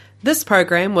This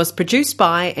program was produced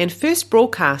by and first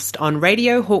broadcast on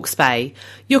Radio Hawke's Bay,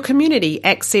 your community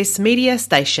access media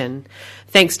station.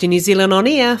 Thanks to New Zealand On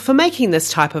Air for making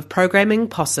this type of programming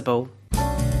possible.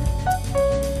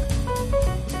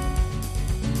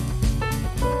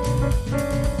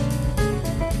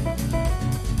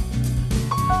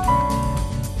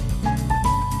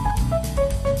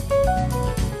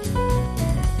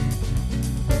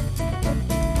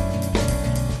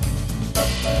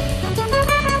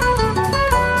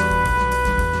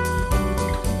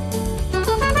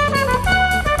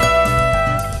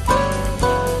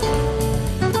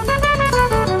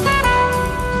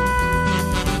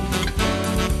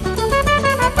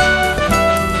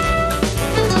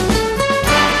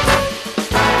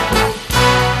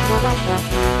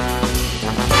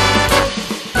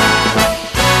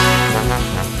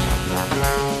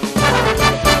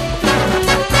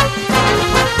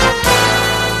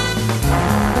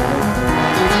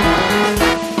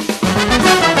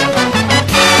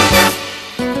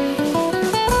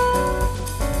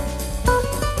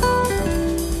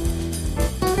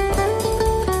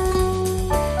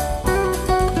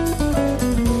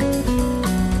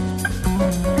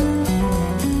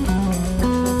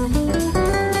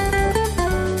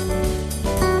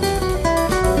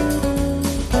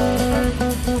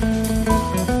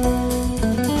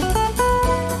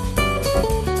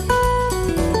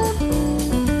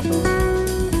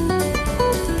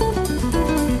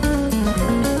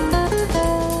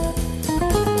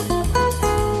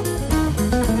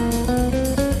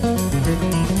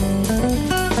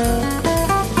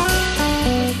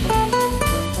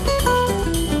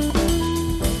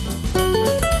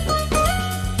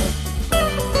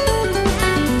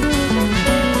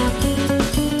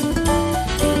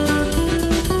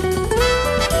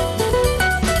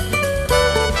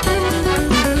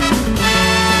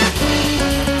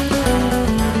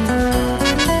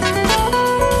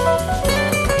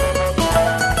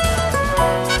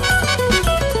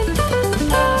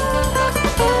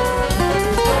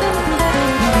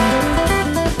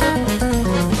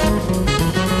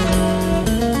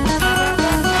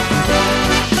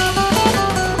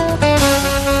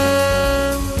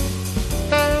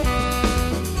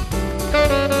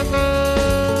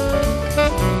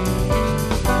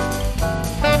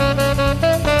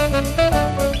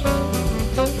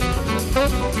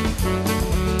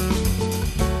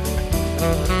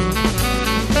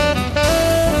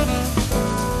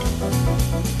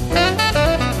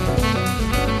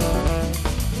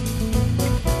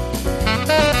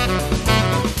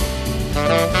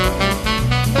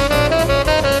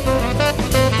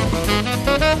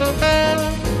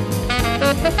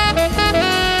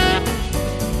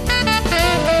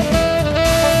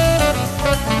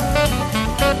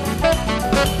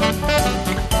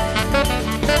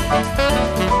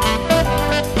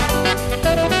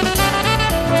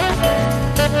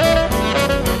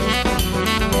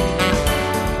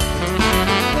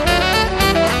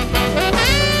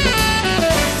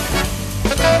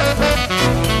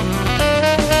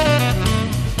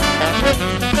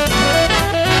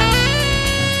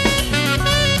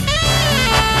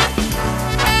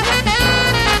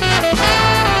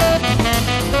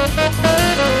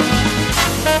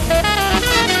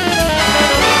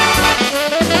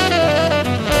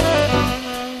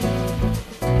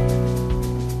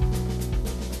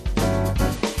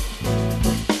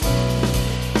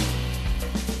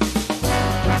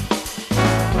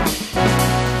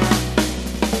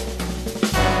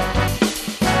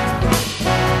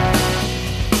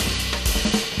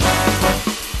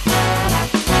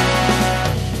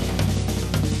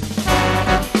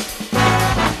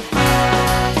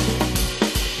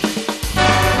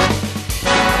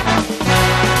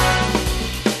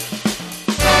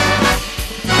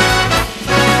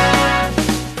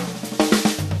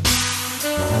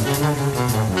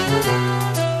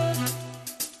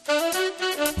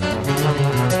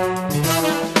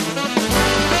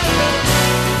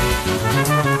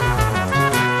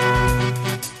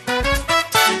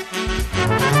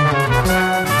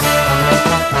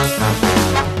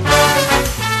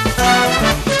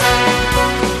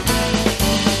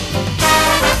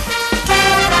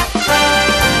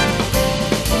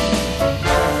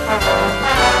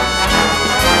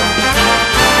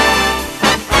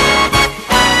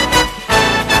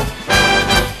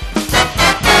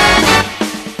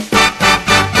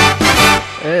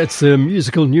 It's the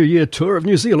musical New Year tour of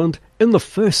New Zealand in the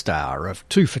first hour of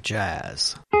Two for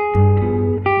Jazz.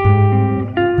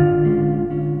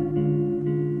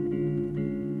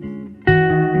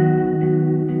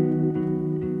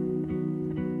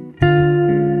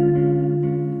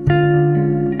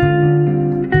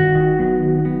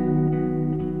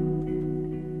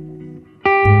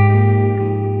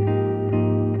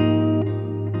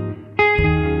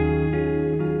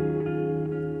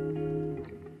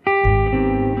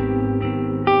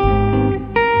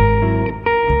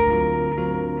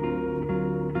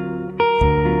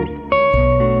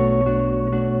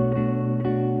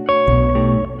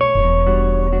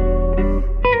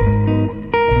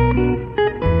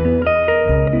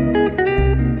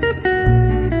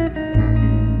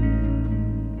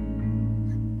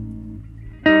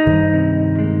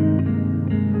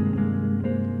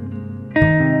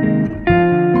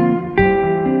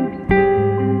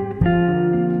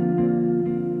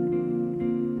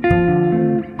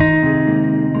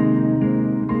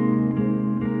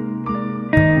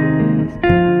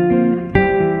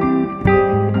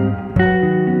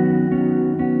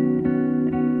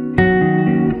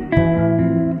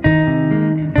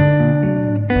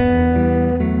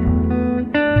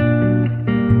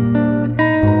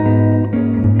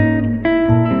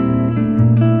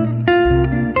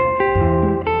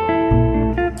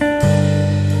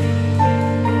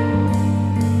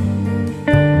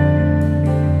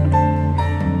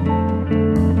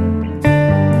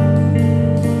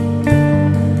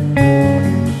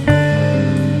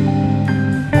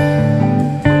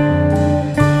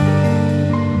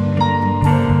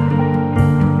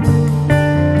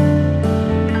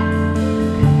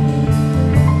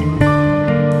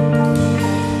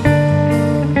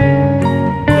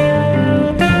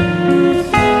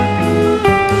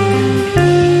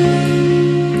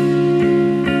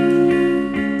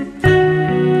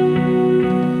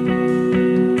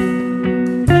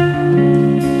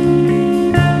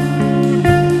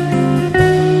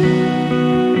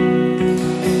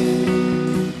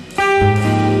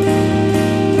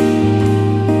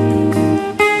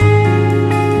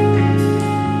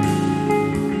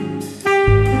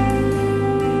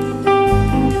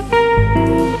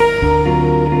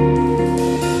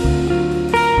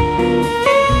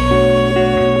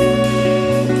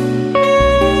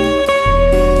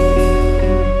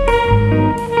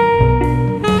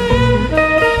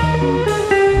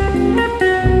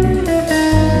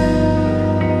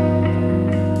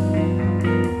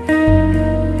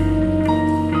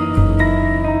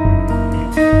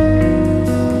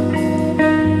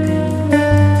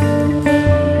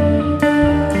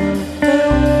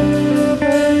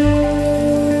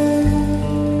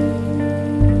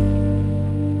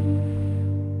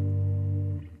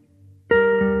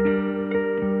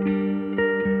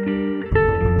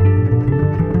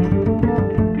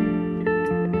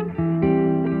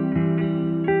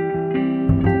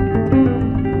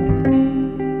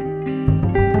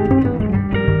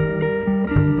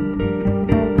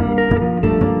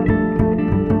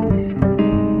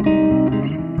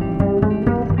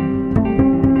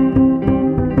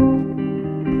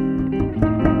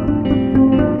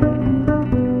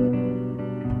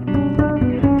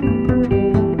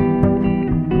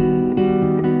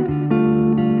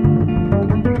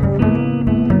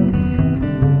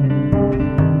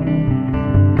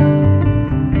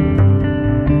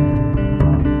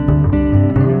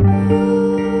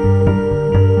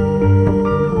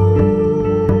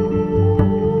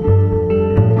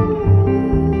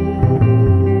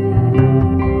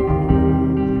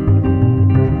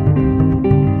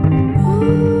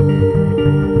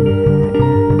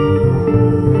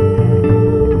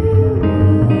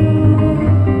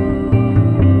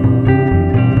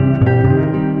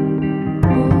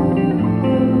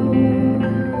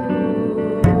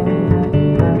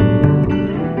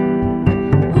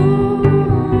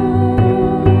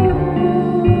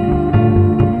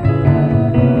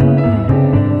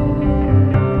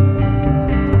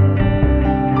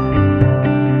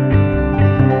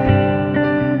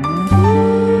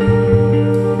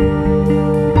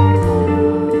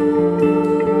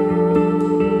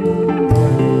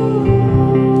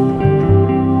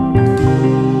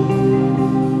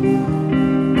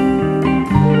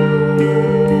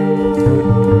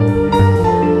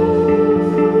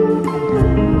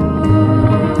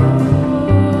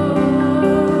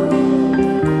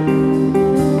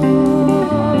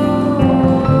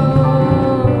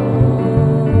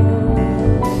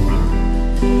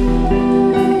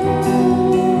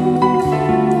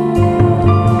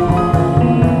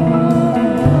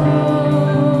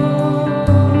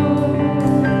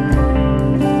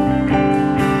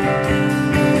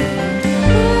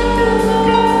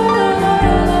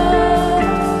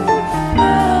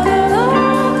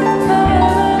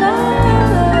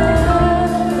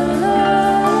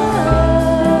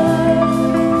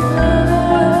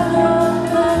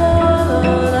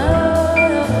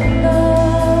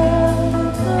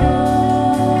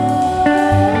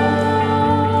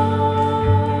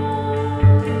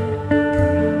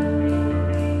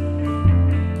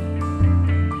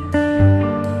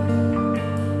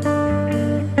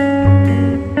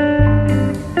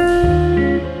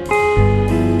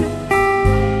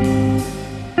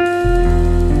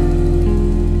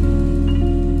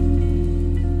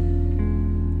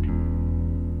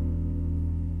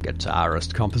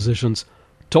 guitarist compositions.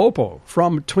 Taupo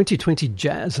from 2020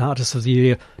 Jazz Artist of the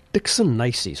Year Dixon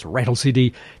Nacey's rattle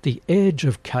CD The Edge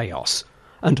of Chaos,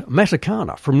 and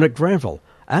Matakana from Nick Granville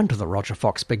and the Roger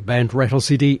Fox Big Band rattle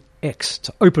CD X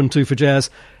to open 2 for Jazz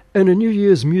in a New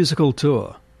Year's musical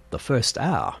tour, the first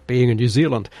hour being in New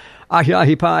Zealand. Ahi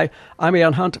ahi pai, I'm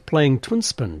Ian Hunt playing Twin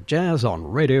Spin Jazz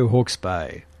on Radio Hawke's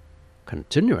Bay.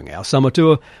 Continuing our summer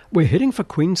tour, we're heading for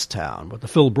Queenstown with the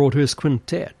Phil Broadhurst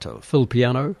Quintet of Phil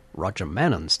Piano, Roger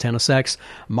Mannon's tenor sax,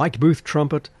 Mike Booth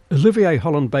trumpet, Olivier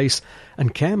Holland bass,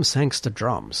 and Cam Sangster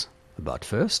drums. But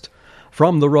first,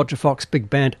 from the Roger Fox Big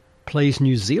Band Plays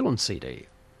New Zealand CD,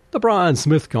 the Brian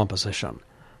Smith composition,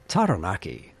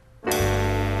 Taranaki.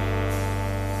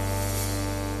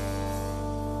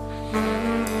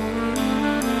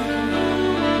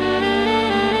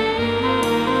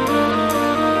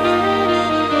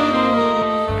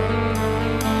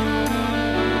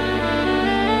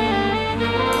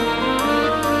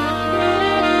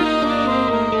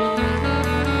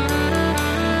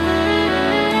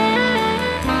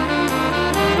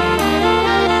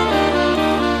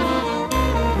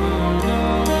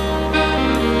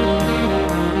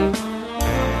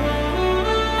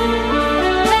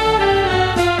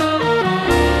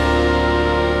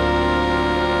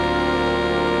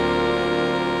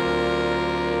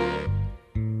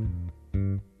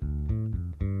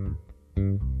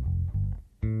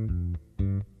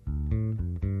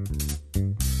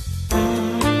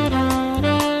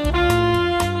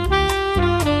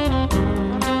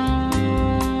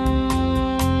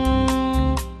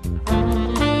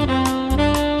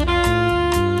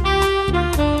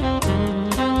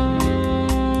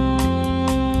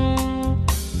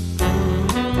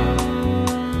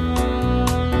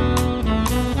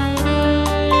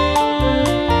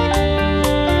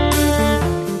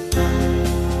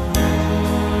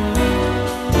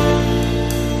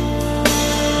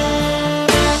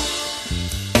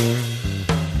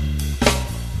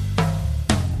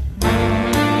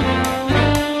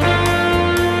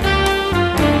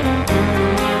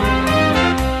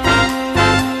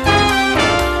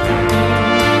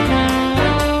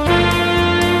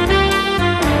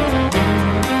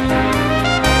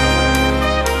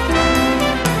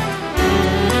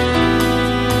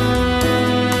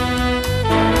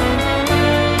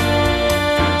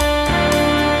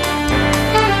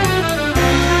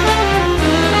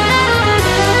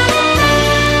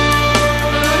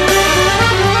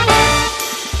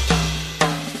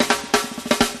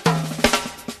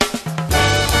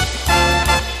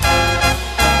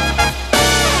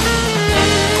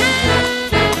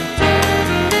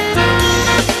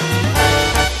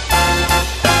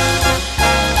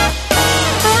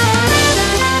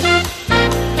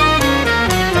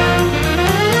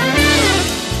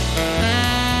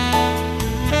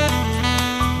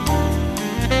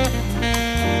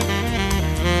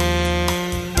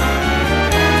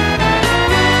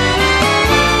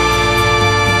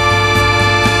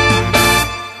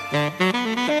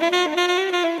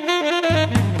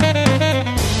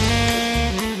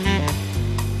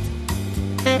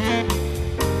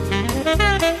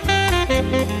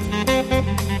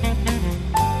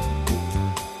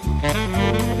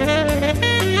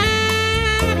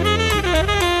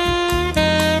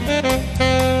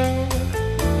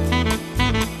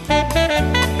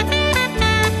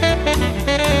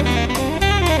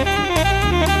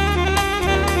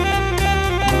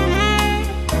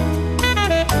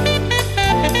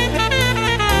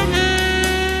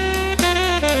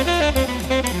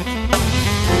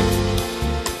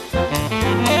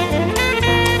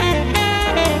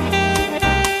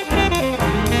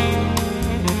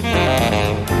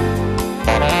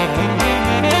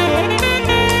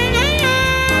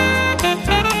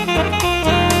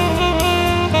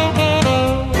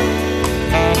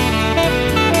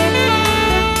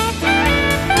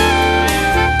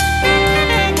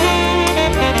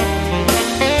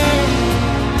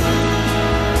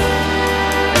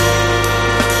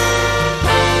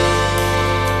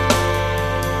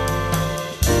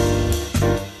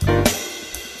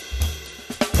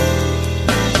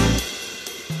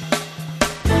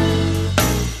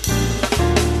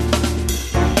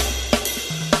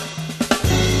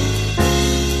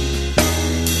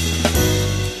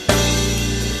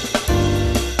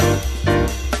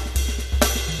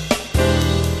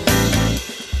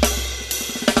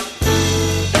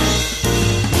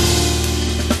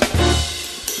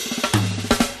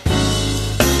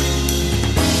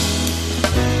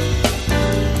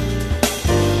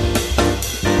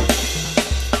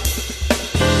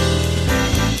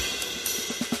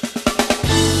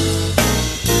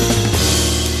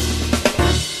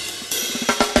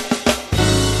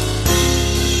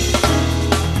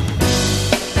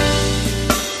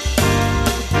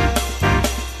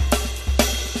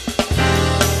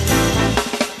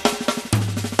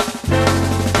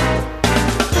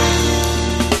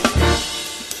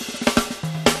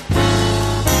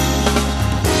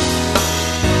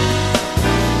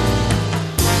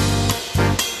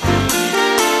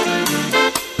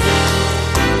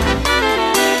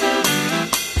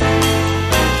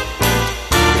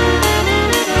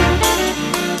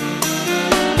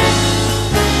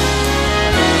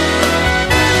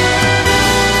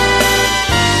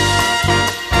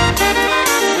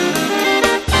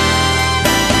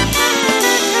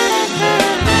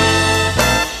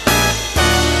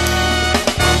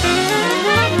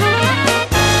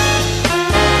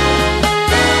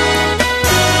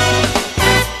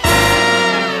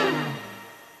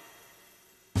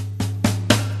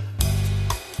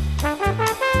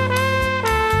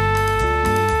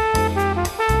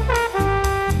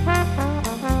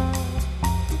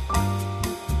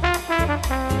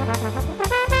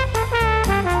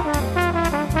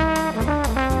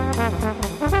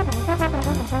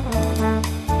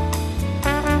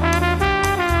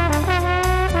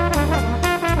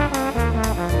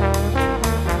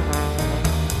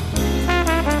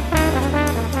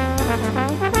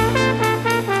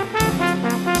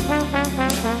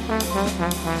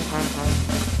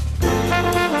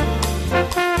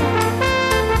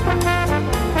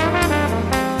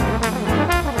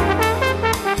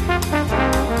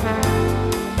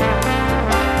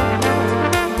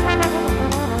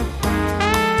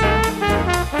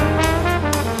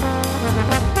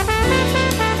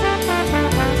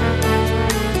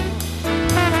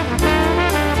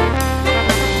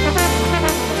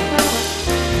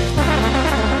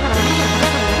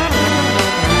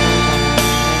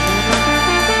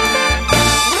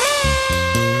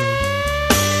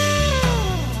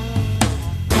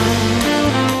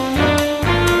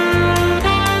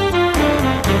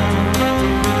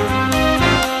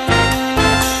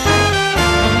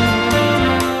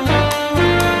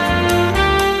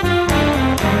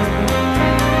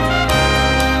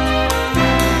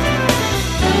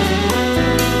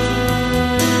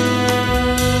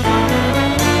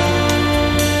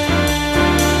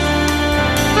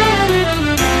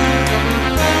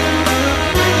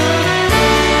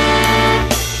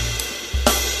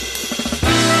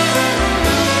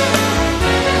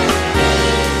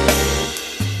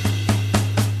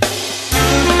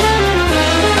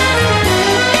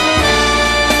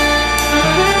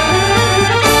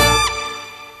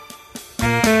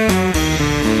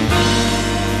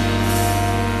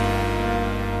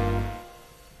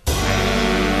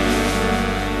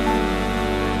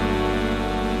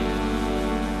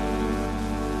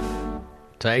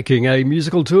 taking a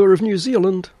musical tour of New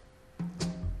Zealand.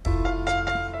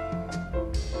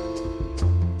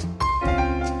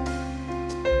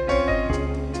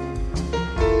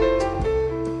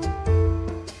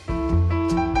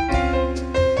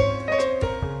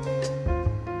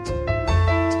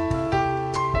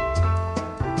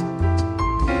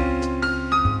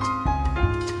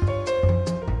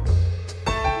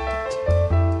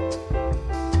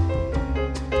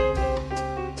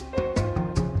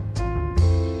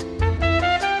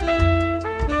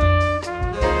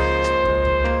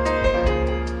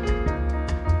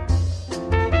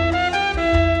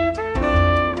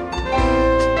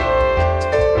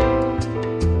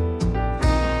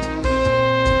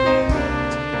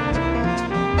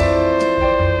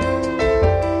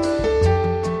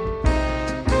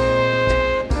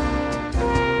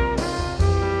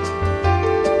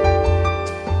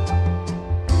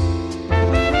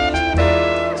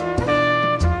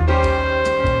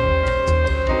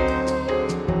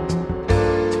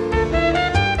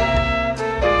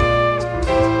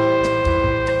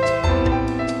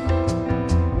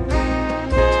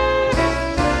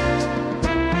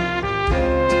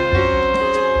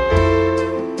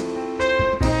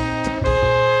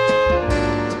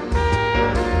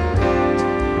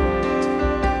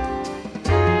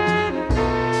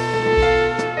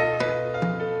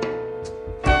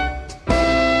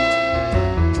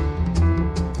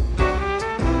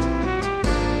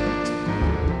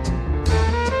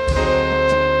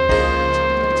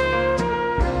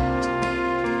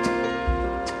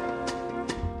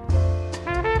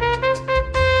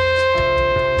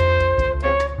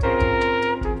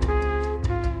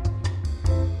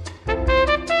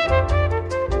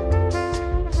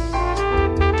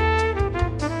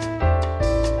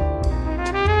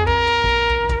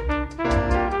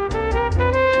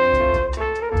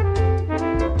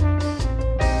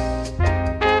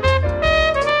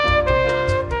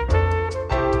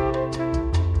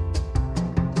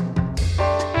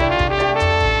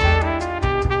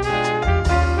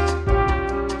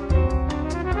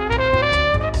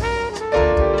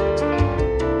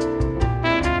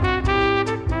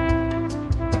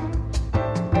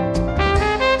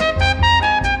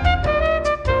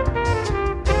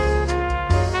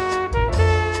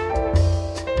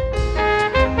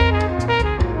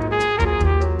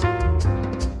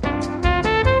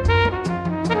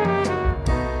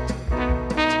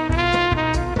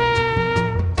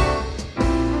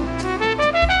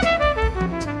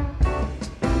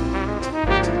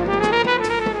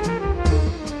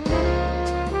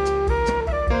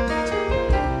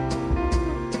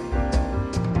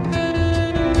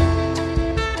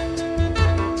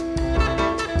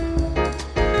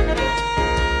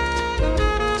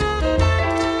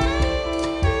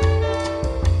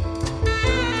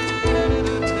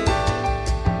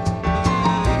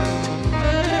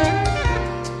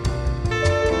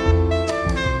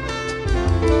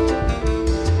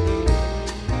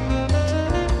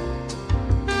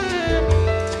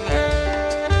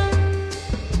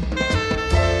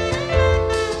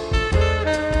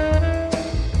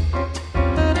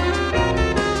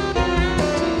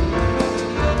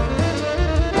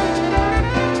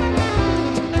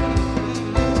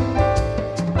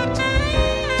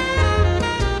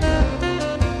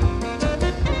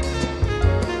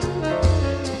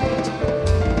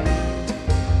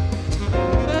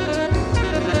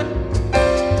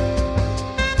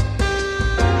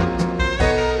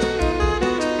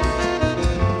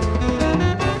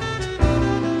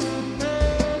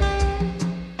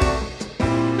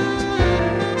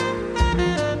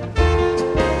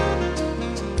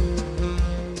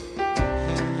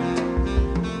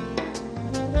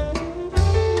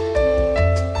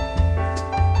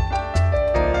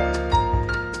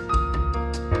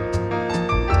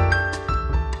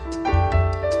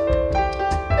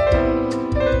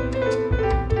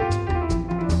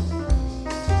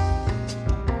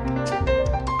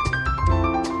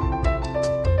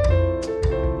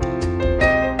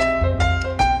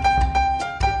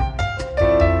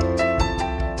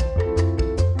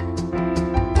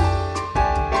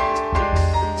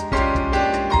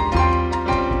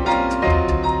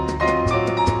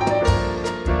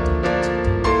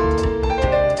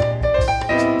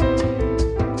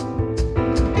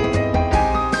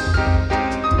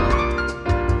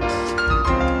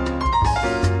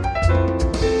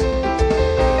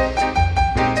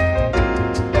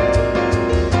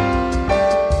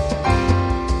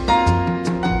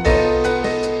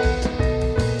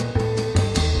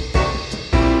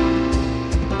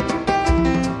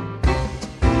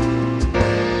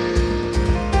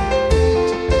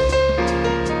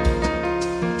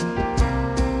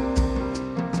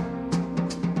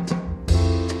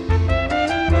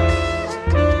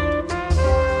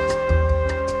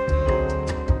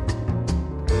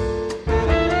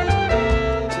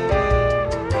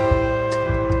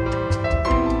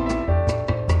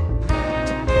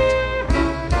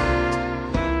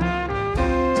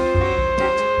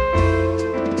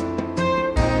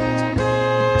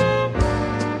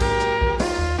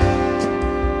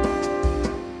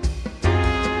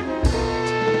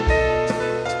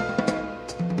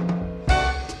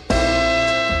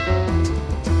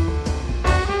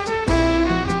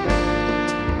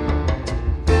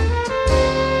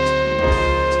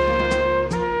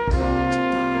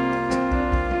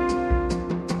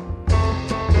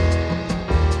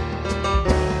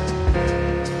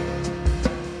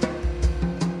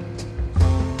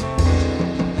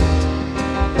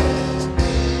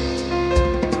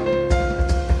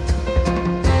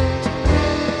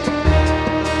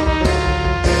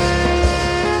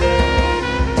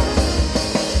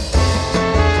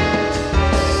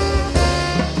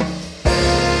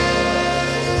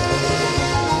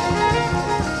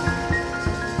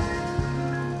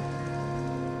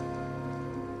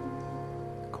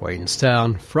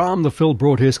 Queenstown from the Phil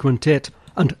Broadhurst Quintet,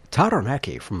 and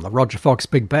Taranaki from the Roger Fox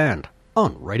Big Band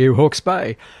on Radio Hawke's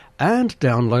Bay, and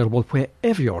downloadable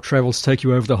wherever your travels take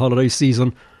you over the holiday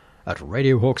season at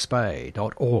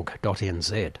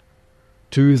radiohawksbay.org.nz.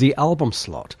 To the album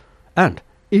slot, and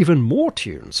even more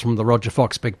tunes from the Roger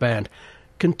Fox Big Band.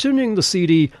 Continuing the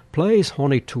CD plays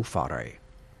Honi Tufare.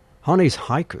 Honi's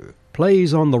haiku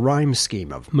plays on the rhyme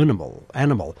scheme of Minimal,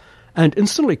 Animal, and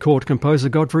instantly caught composer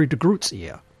Godfrey de Groot's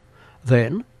ear.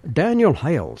 Then Daniel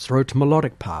Hales wrote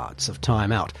melodic parts of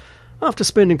Time Out, after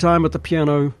spending time at the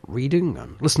piano, reading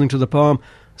and listening to the poem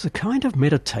as a kind of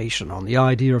meditation on the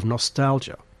idea of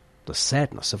nostalgia, the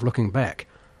sadness of looking back,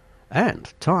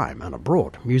 and time in a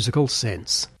broad musical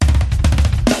sense.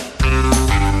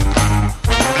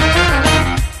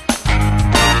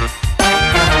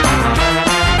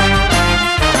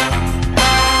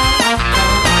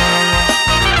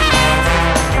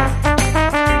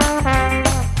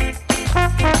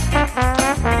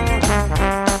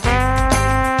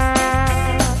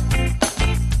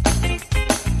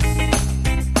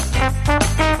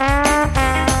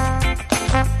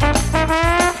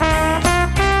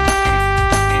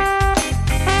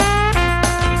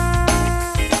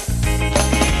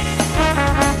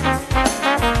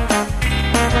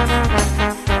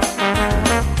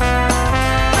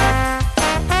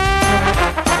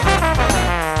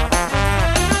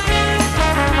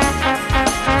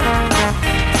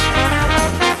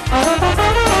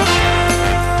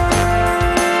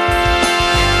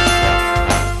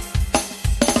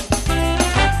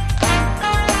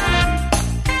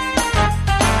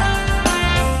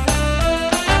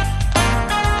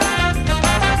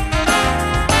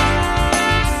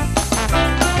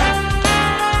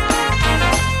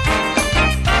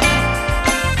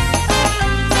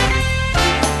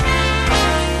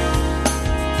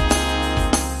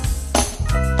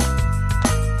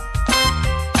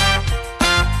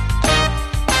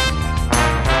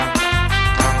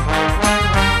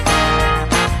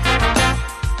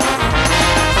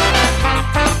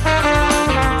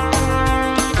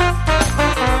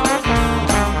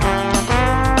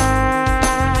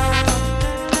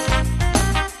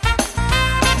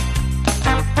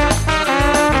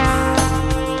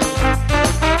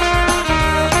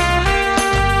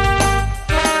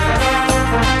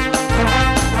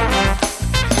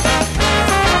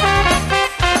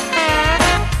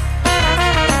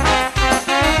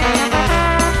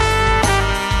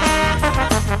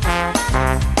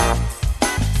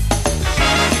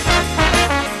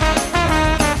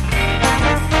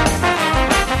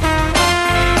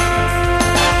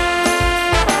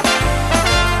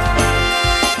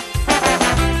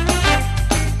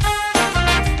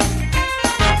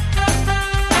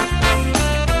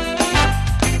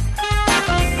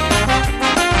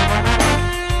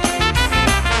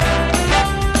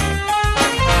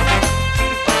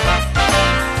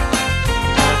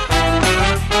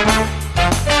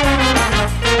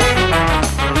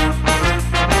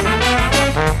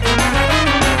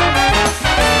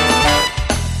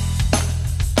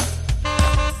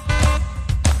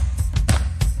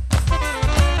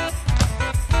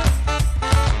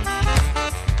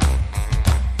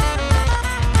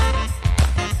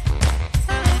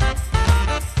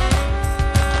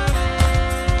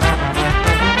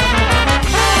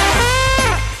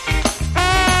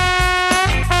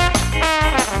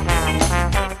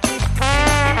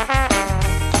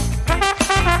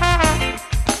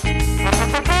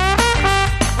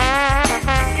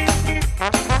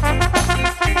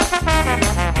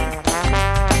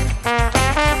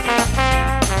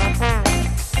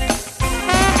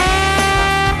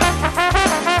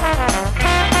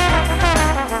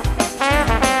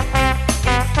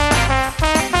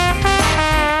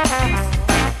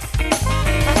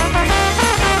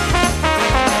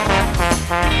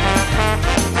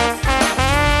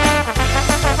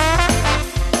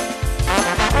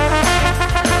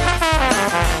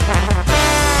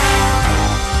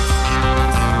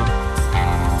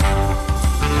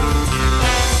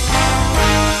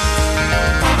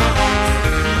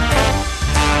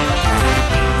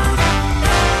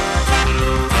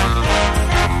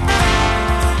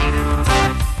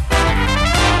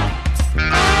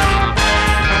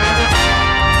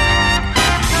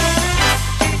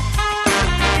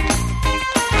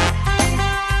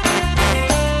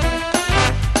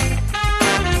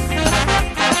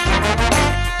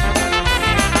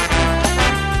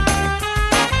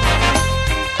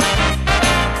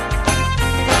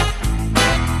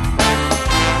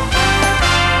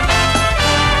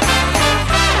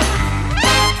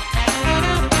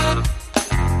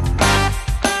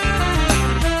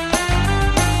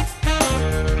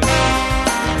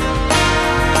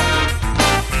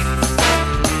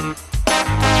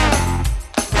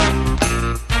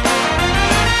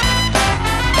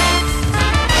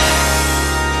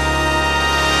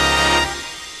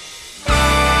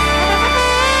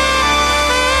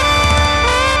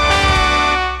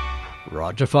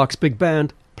 Roger Fox Big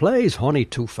Band plays Honi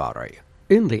Tufare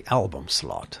in the album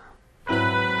slot.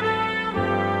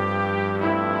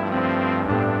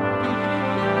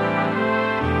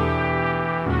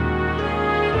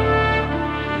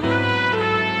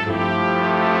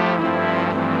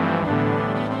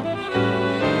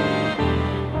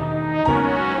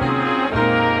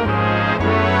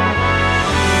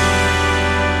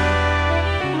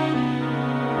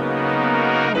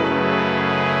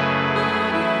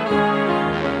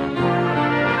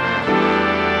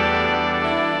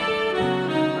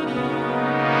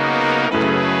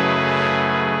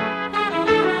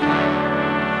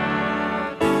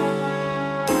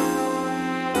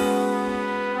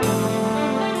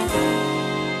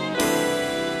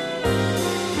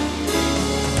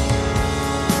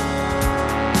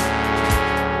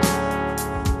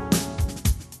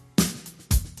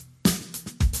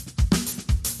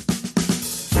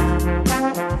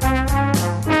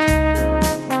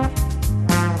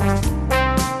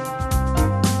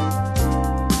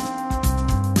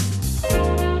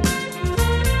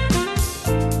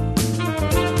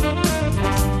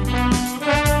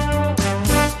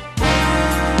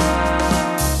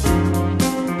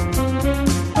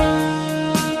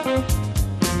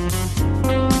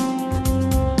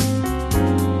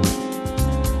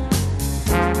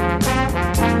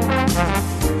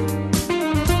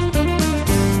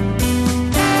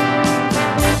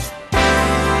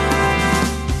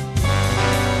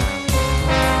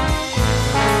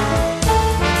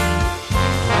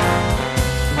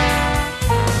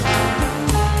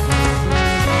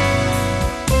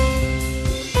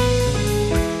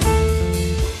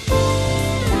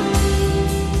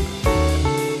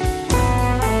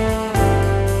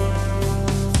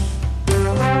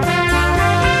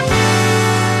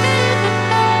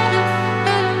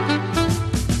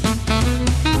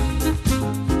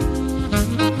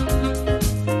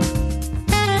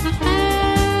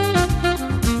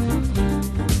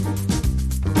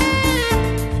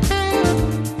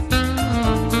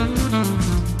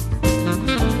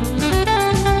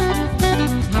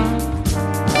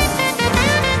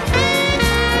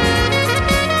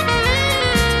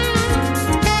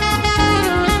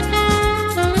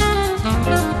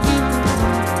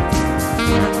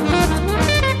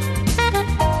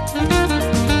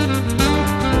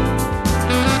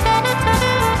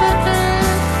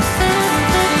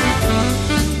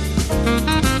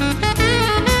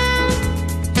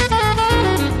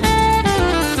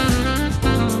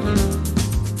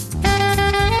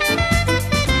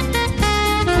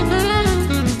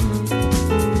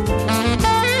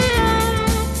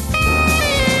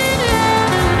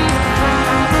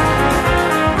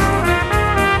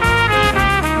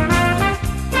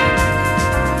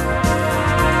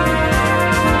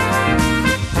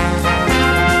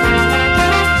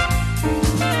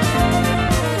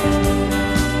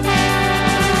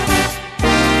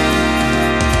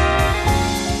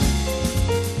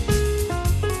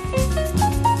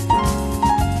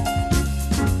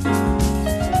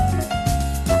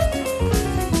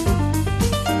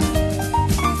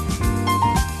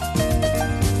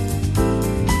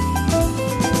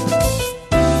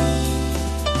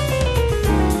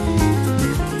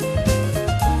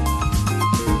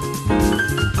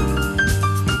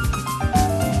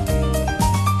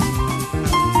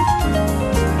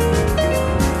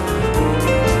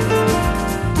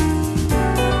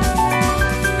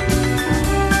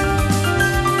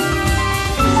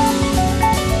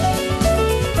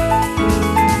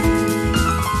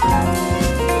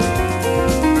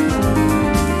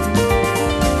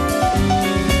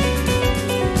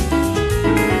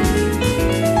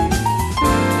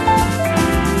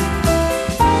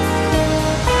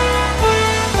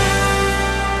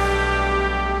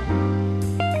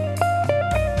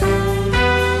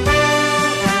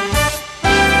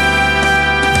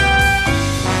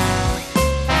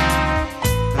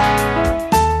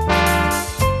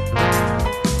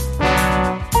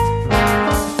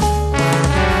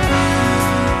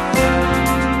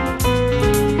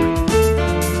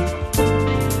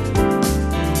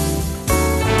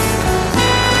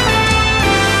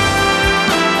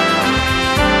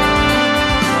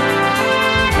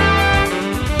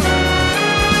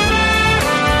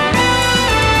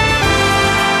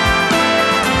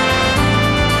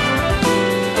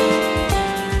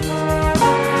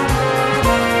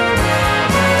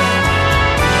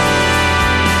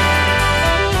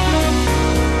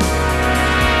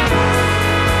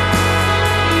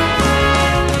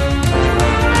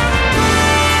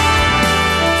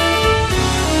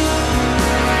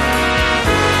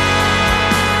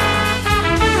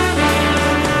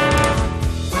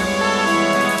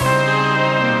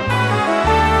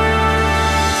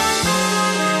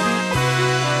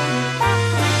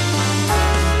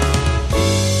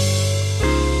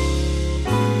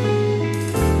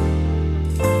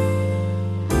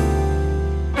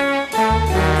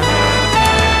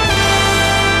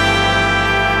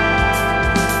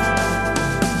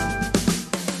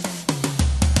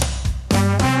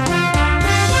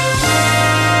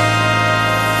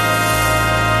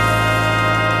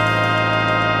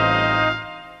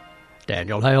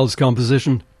 Daniel Hale's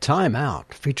composition Time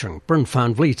Out, featuring Bryn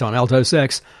Van Vliet on alto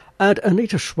sax and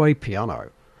Anita Shui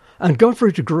piano, and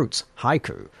Godfrey de Groot's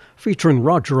Haiku, featuring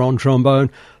Roger on trombone,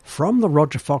 from the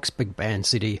Roger Fox Big Band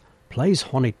CD, plays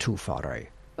Hone Tufare,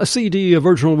 a CD of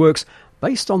original works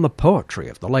based on the poetry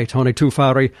of the late Hone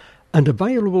Tufare, and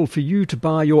available for you to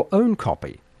buy your own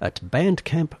copy at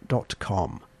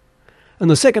bandcamp.com. In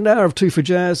the second hour of 2 for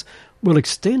Jazz, we'll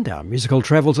extend our musical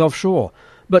travels offshore,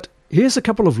 but here's a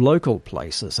couple of local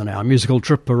places in our musical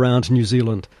trip around New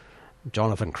Zealand.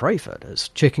 Jonathan Crayford is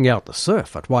checking out the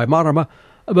surf at Waimarama,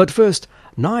 but first,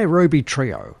 Nairobi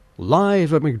Trio,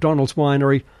 live at McDonald's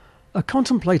Winery, are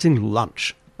contemplating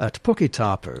lunch at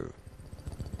Puketapu.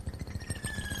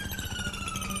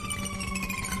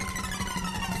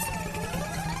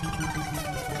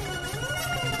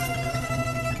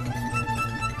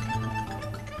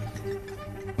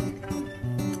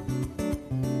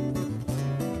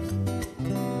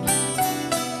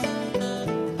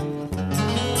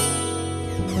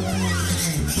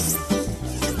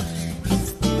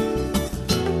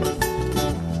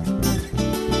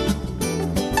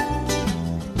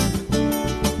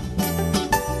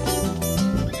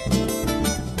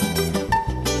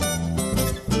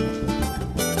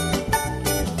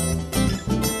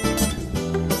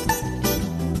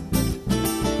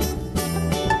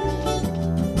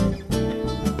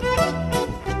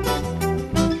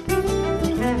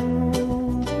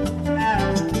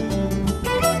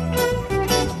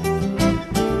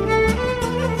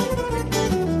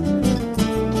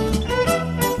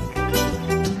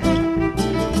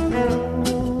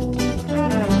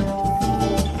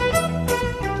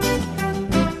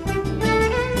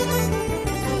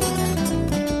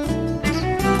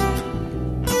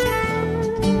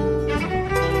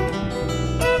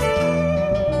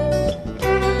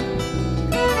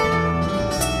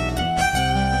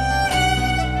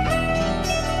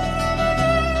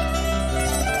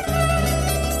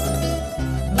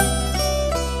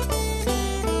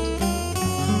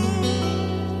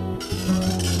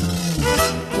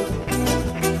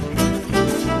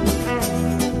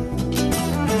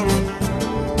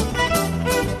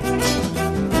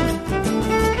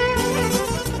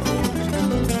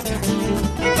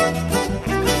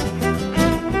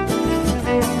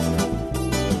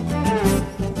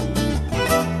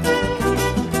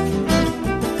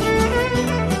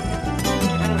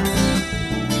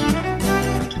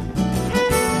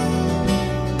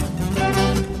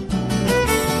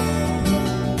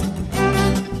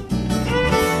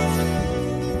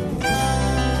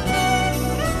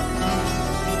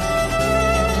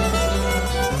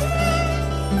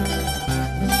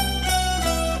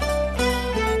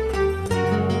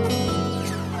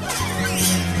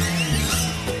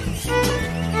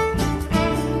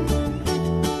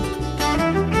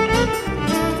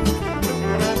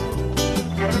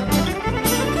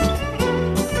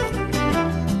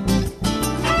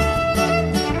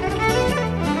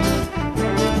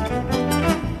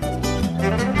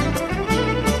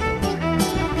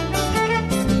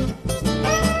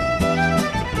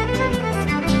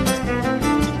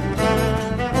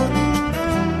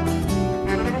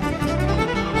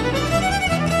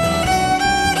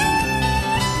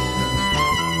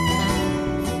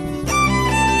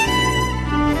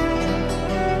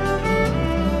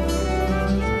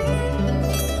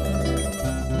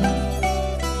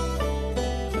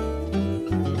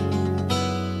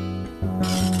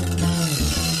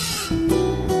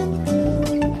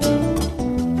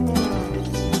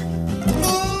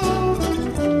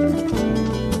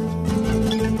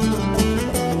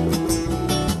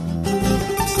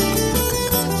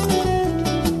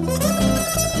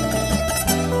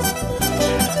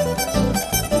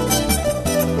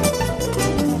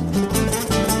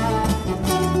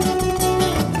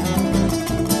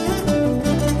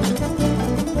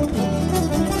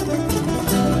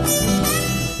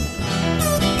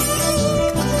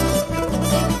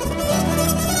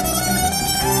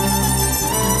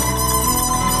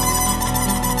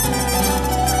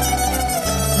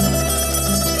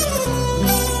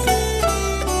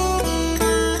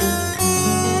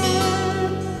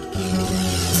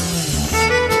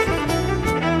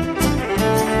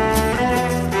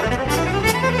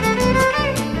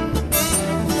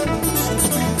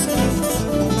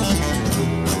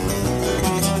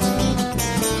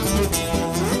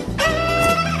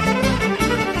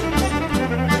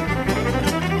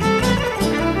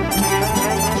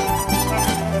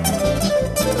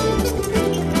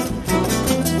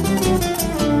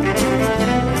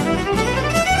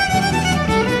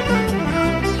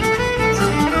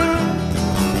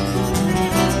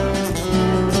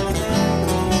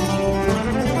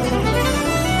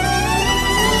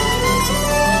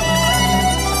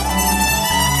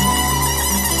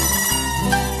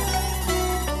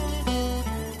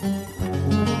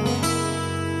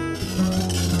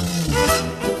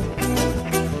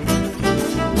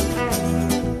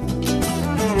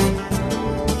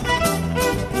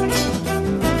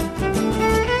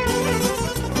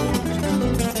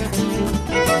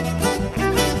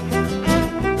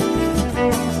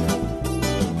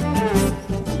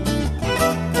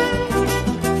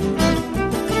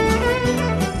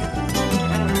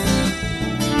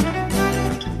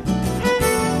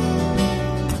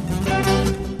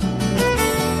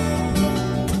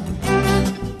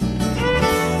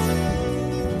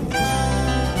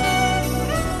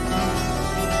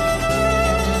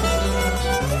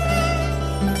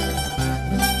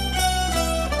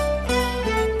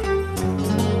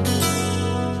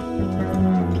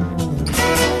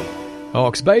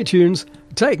 Hawke's Bay Tunes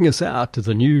taking us out to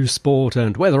the news, sport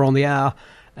and weather on the hour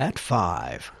at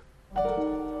 5.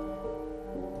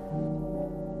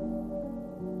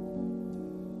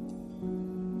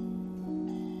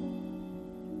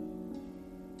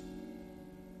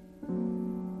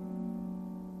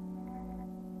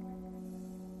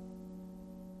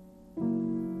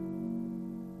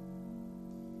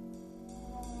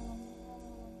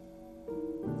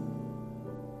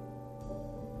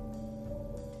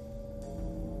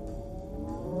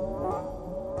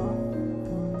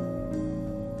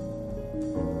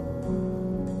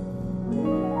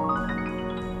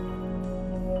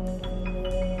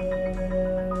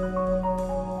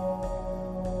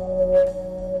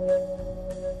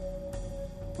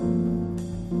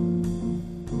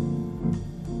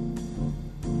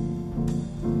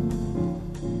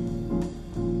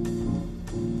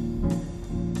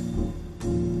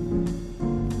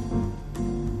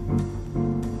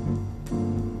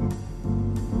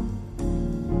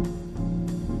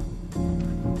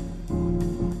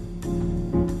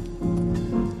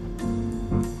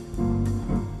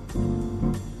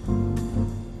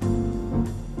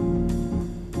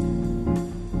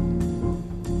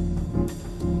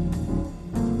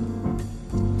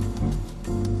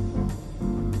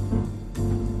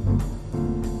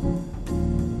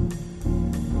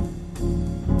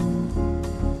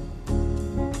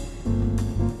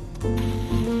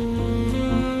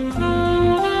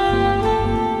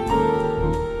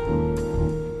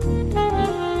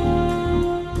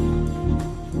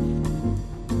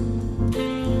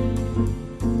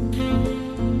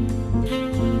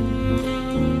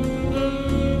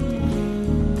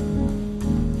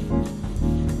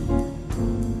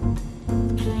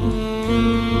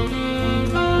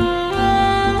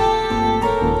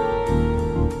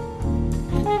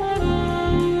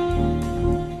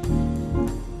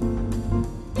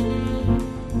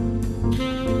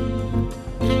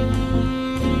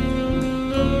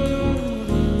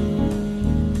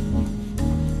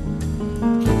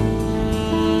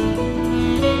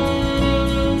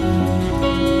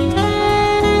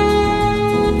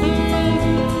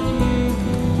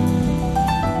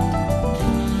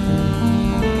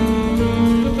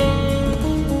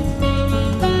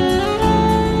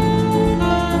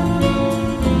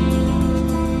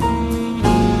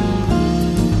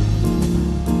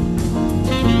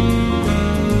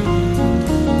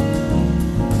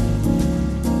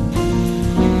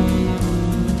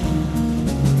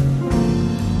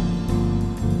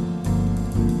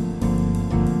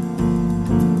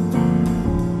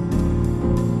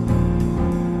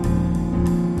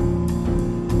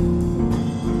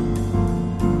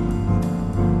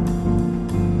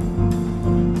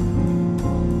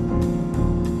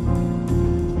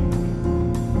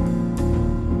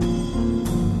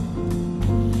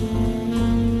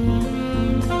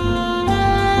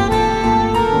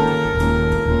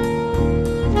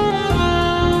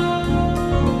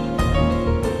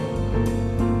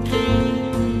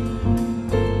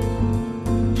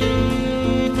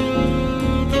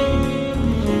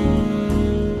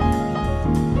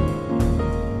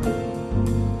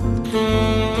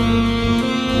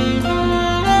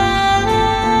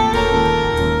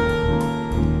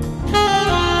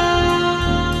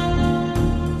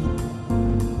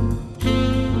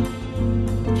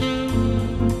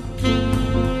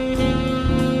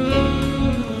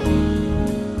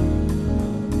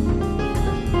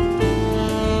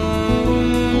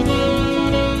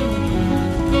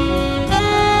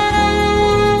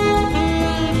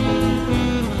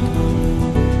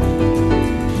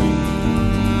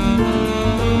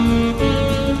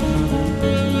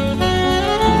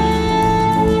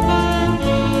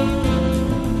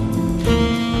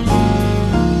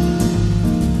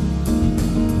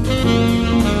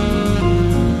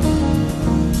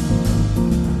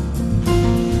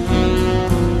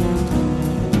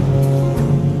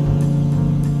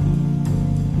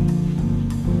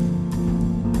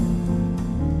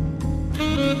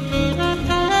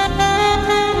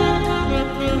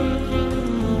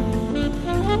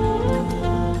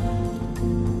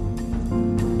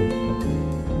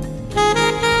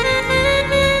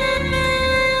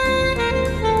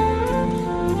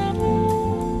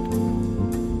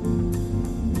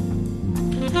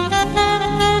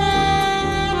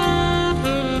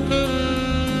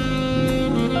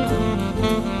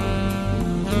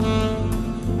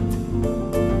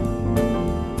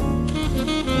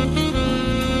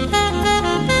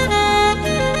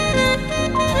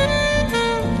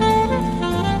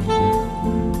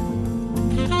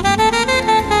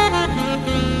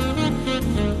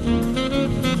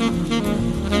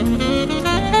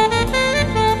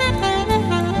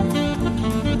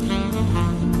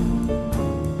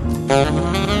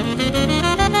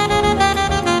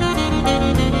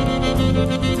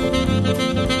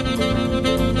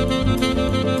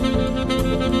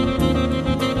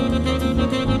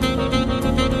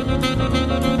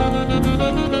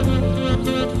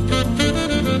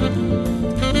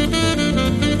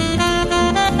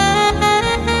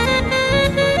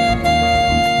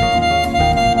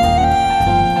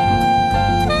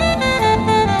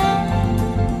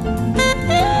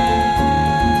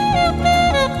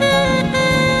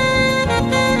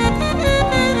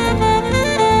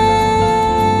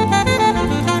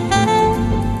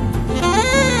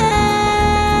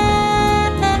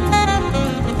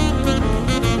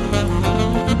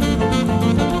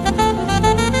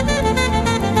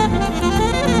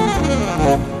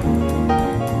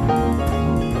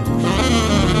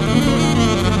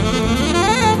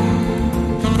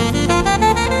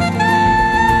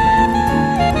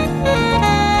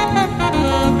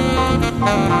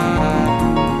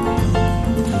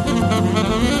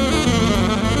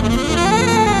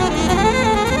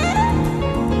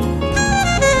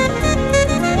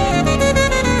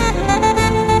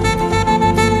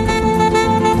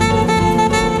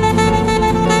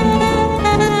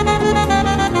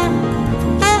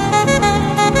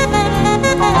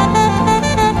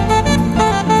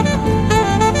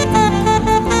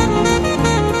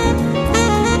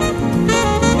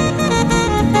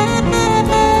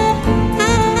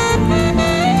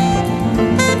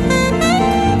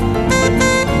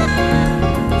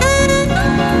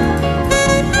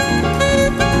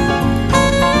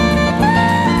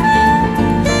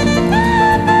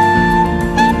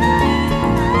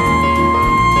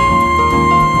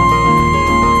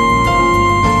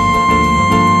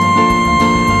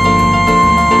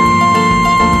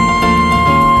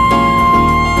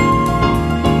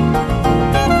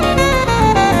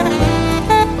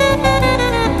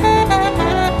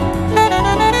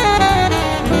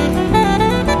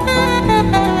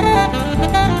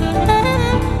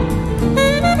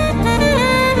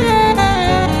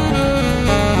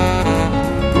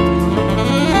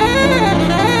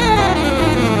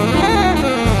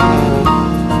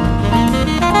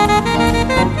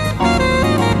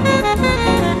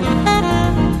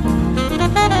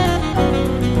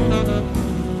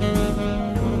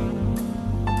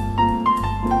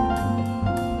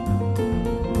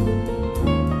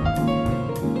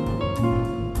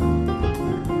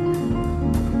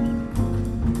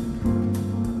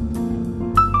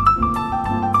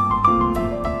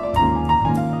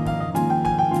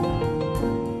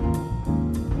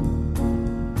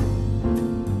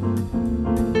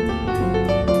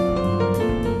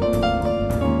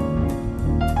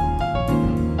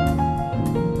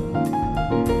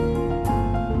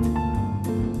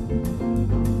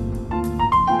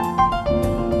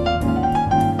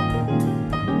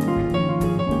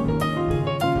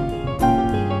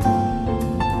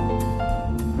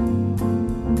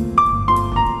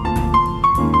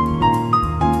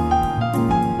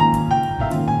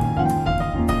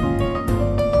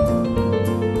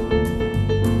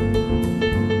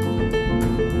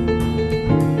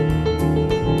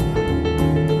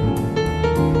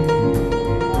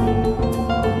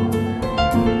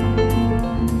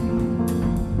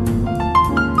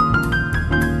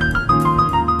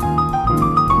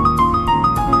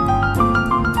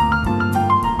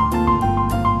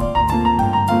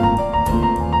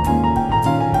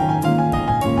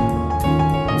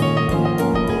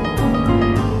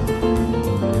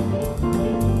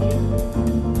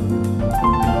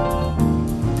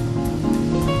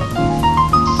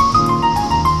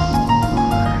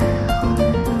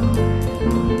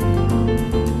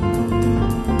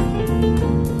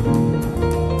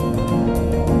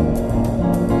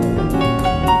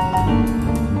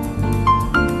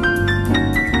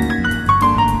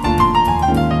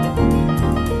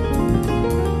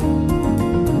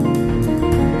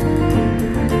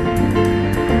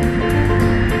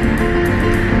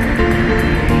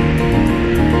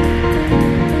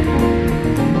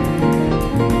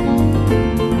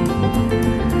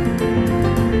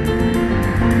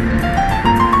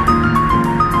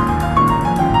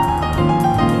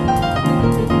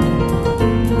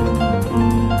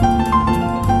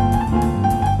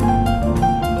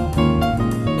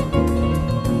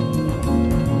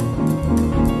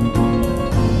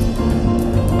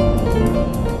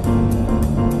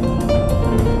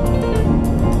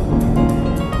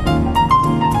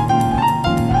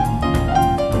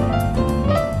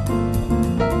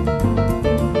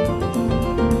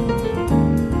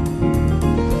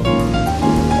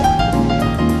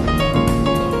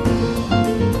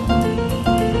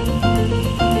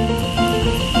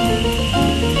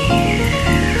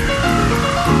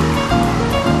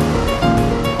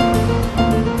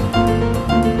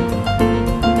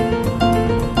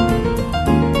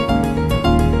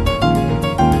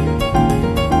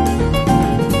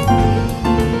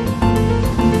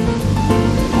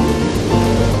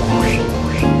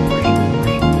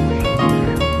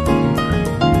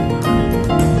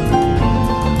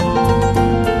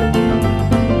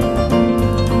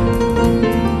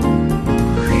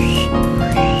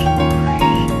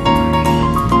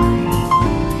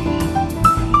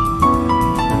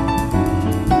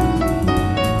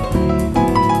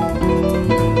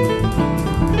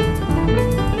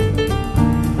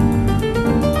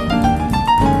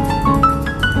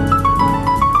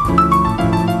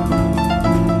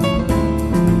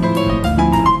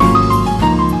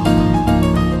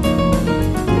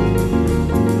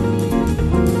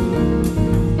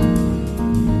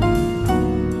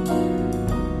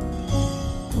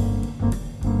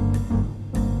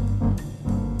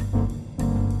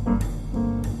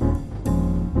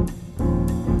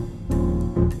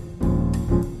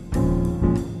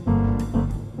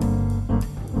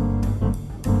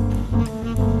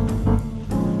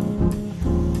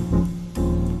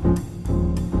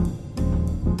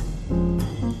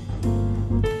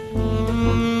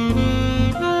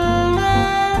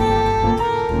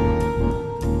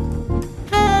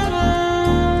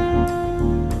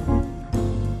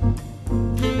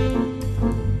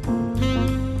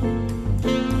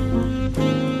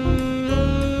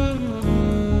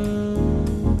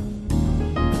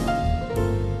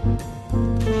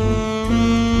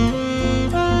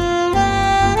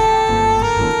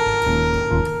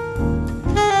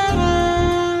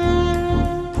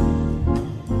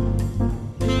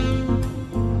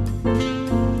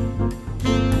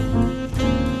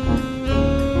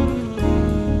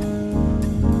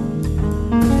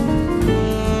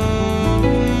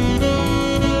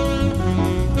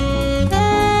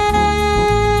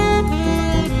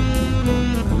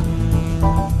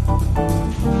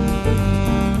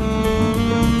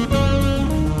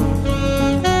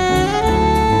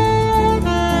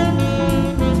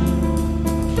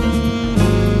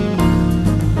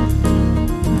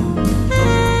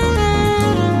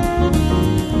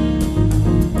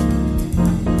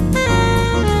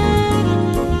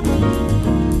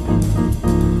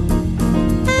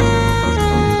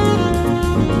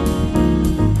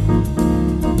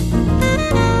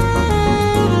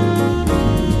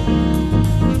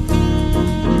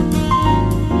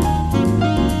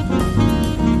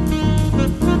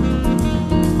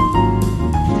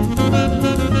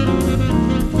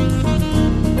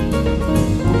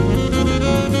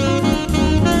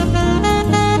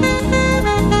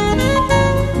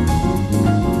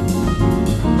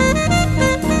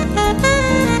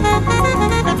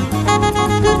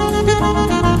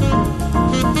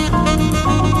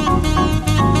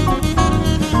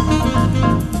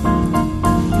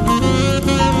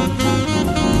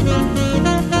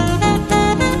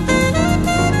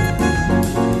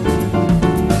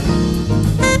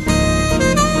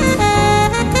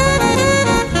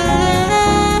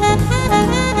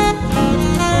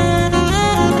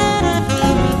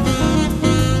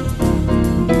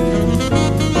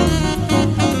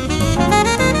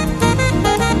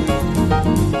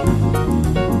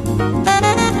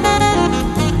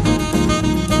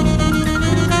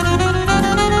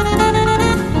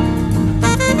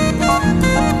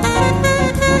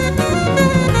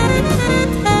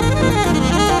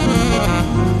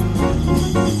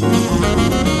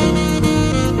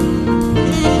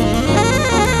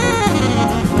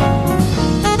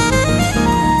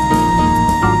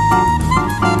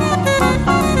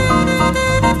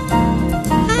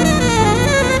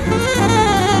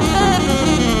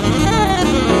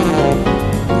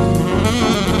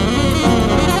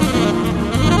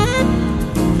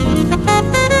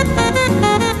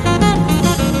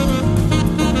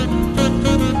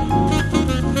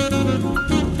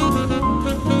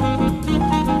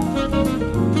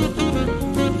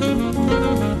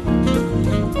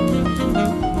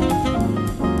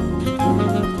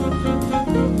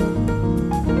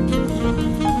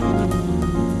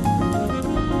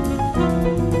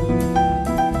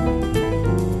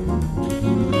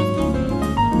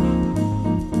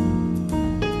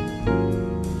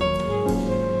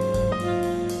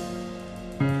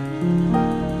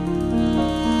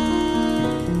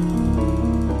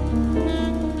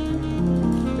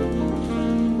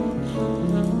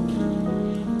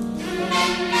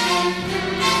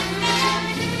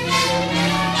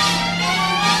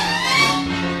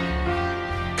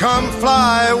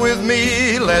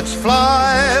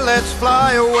 let's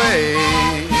fly away.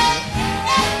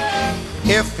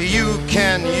 If you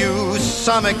can use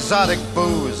some exotic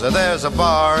booze, there's a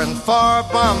bar in far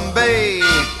Bombay.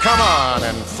 Come on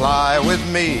and fly with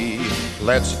me.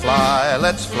 Let's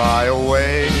fly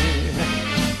away.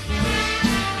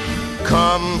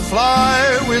 Come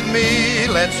fly with me,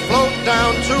 let's float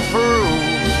down to Peru.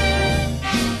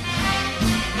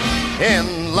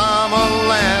 In Llama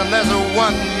Land there's a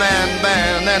one-man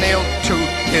band, and he'll toot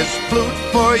his flute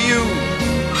for you.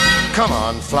 Come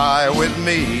on, fly with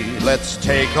me, let's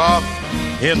take off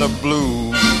in the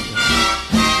blue.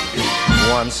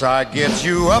 Once I get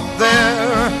you up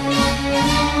there,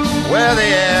 where the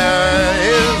air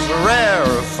is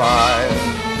rarefied,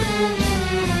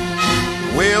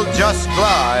 we'll just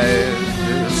glide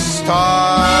starry-eyed.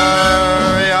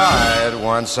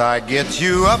 Once I get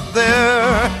you up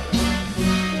there,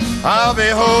 I'll be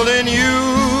holding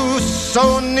you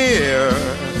so near.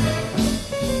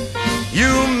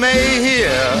 You may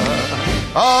hear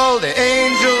all the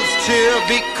angels cheer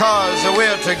because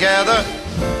we're together.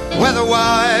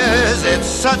 Weather-wise, it's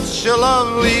such a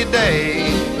lovely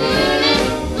day.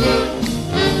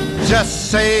 Just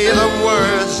say the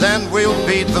words and we'll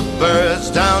beat the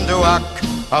birds down to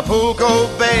Acapulco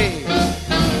Bay.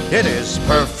 It is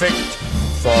perfect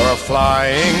for a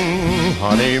flying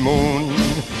honeymoon.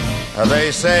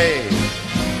 They say,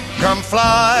 come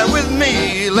fly with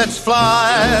me, let's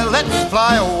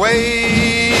fly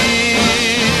away.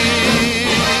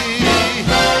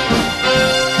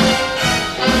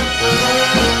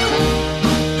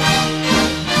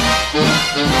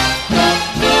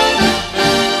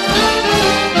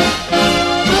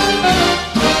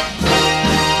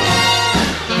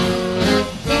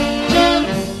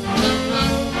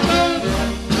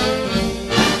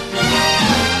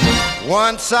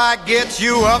 Once I get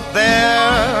you up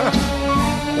there,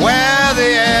 where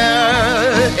the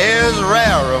air is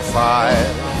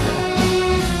rarefied,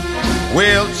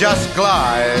 we'll just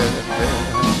glide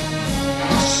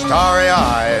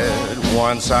starry-eyed.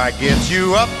 Once I get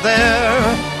you up there,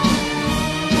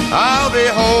 I'll be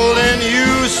holding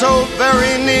you so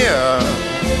very near.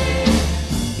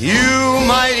 You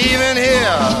might even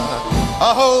hear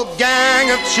a whole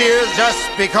gang of cheers just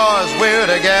because we're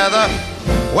together.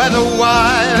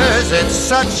 Weather-wise, it's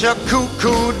such a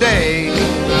cuckoo day.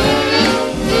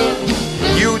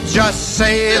 You just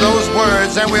say those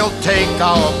words and we'll take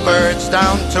our birds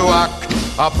down to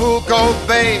Acapulco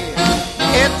Bay.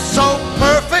 It's so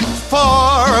perfect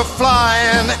for a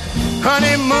flying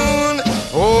honeymoon.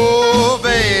 Oh,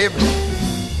 babe,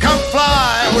 come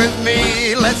fly with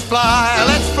me. Let's fly.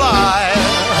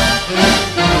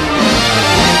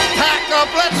 Pack up,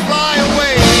 let's fly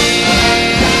away.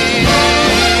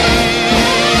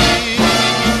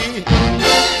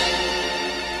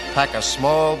 Pack a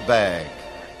small bag.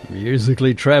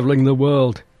 Musically travelling the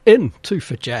world into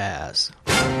for jazz.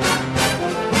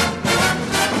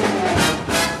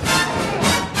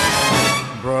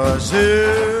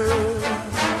 Brazil,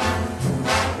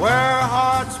 where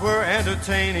hearts were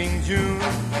entertaining June.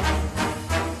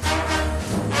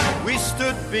 We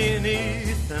stood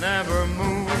beneath an amber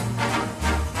moon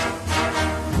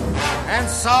and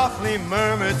softly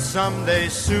murmured someday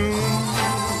soon.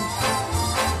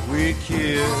 We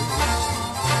kissed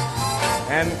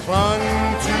and clung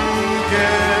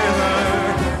together.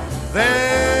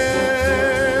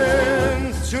 Then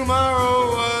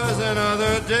tomorrow was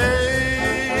another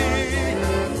day.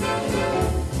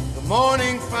 The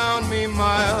morning found me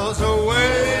miles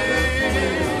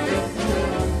away,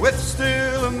 with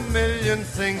still a million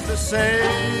things to say.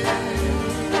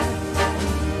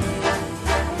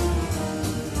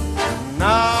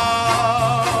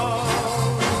 Now,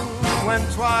 when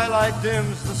twilight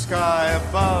dims the sky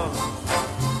above,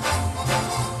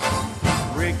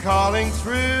 recalling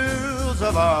thrills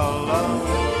of our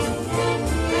love,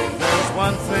 there's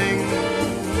one thing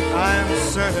I'm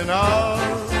certain of: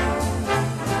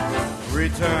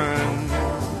 return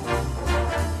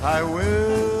I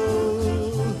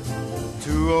will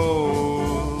to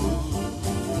old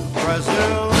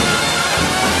Brazil.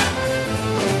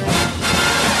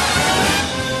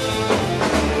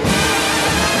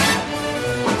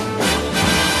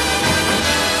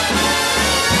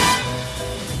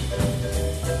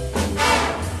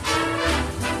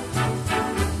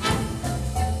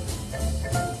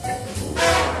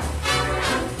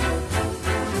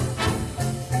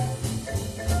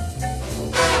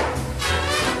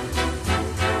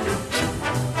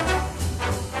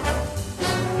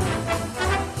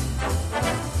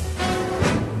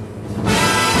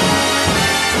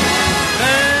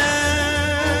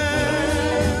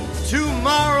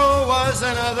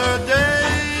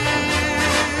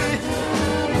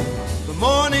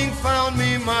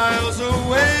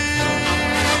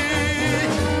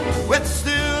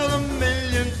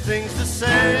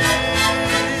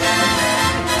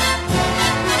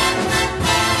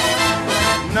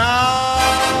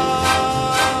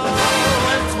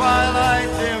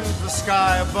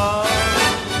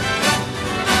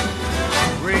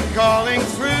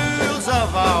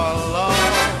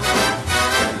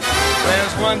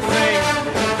 one thing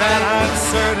that I'm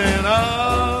certain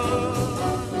of,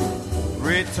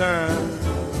 return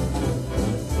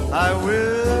I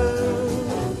will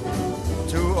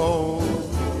to old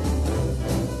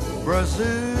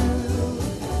Brazil,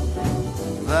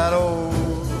 that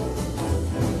old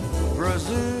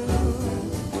Brazil.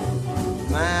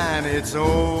 Man, it's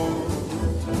old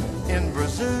in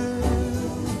Brazil.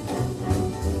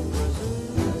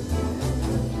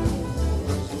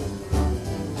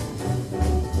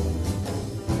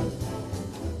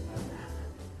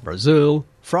 Brazil,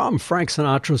 from Frank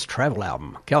Sinatra's travel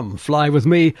album, Come Fly With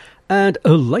Me, and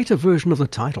a later version of the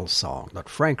title song that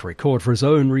Frank recorded for his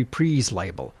own Reprise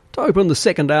label to open the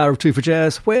second hour of 2 for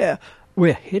Jazz, where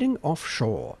we're heading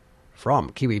offshore. From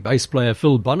Kiwi bass player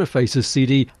Phil Boniface's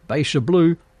CD, Beija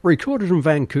Blue, recorded in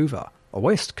Vancouver, a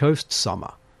West Coast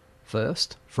summer.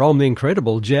 First, from the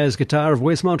incredible jazz guitar of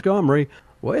Wes Montgomery,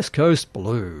 West Coast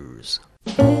Blues.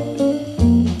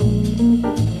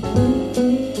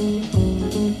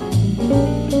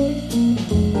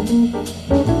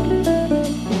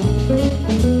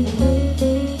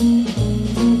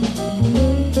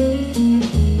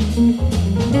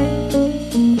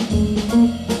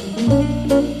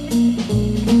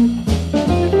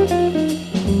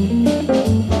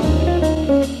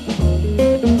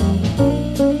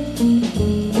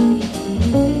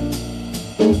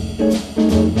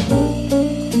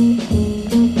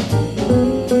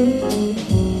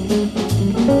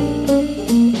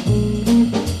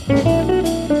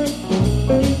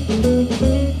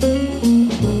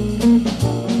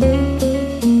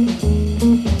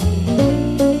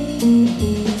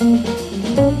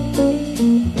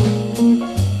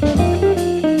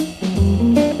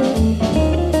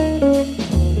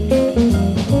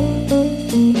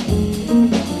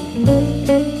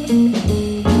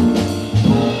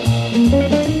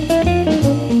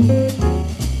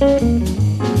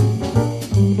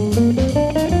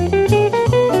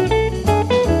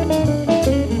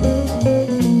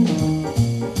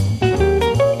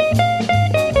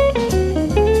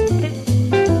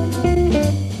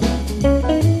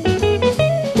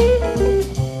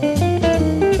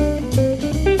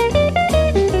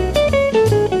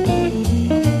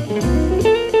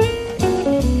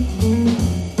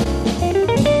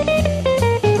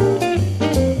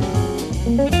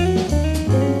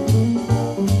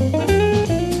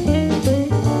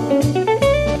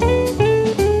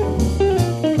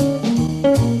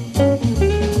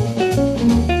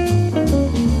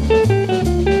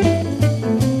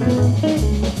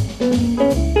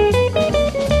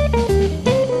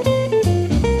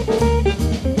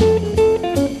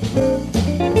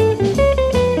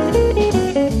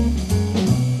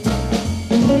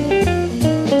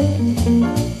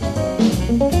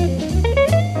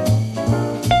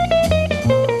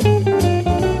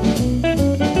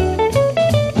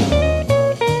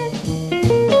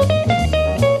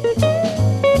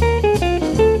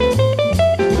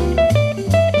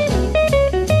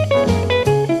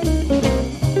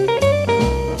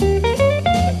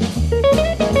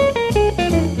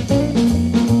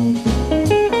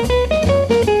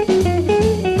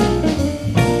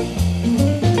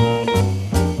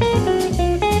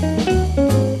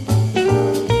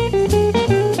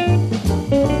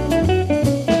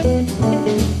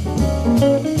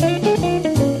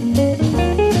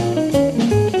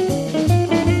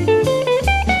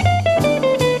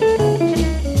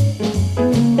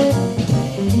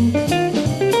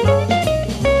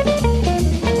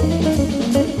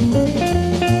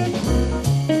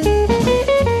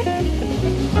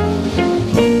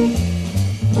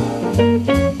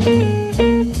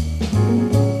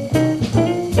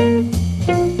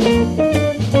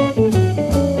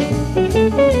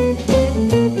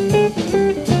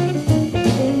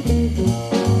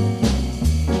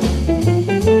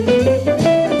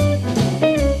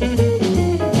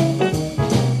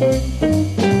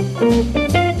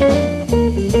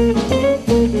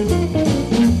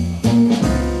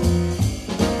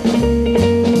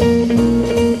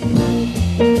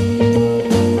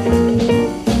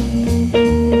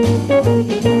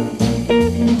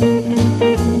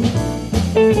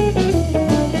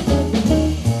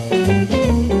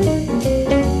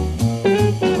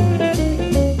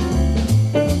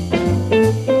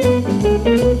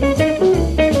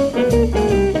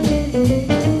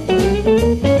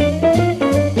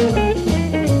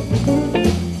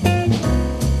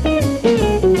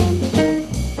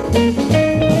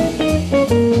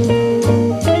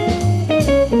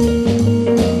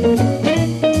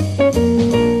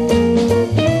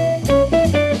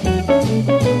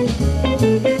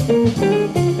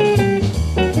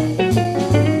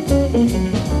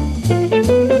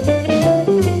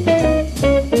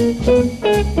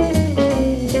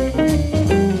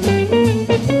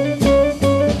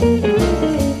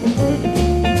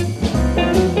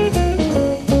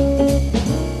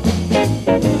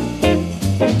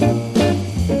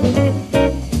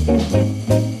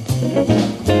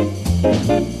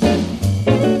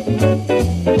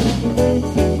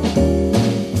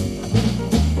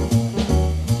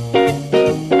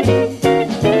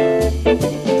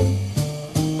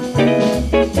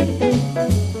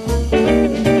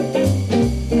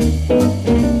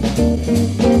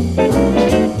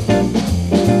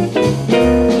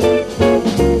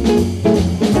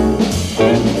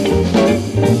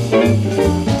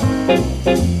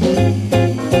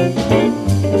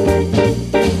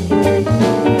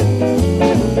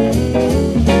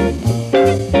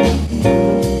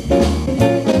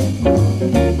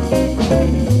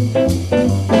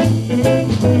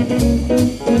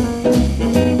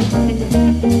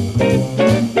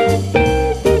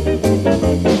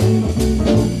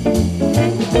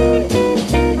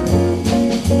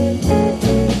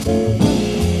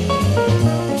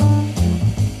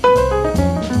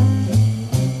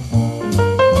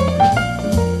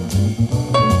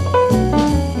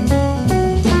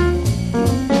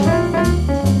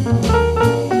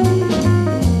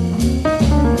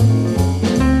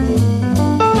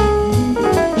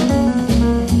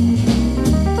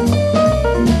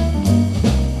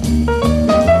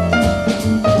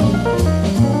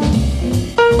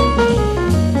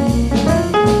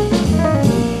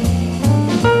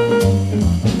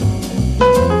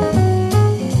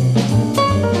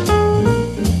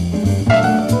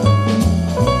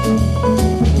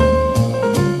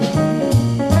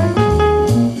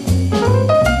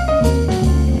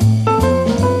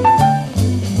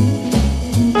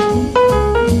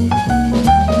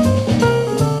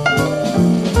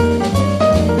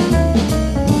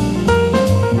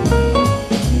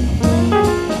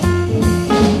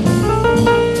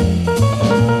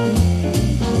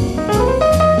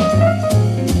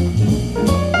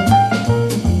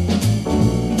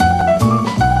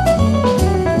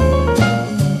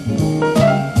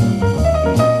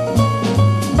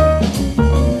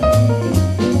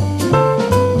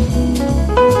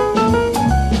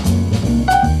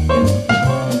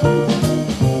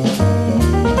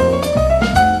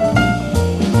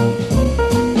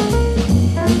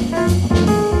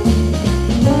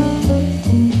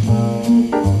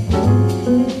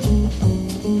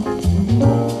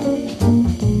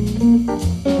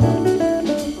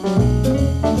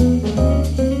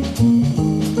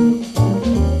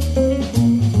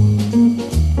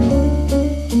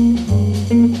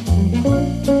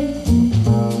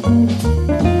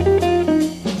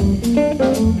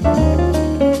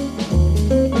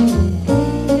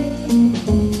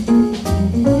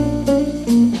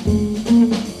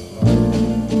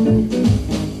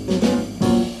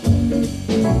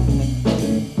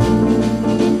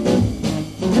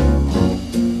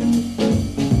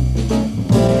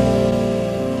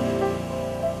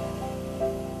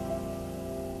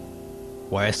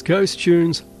 West Coast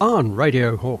Tunes on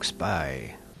Radio Hawke's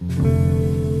Bay.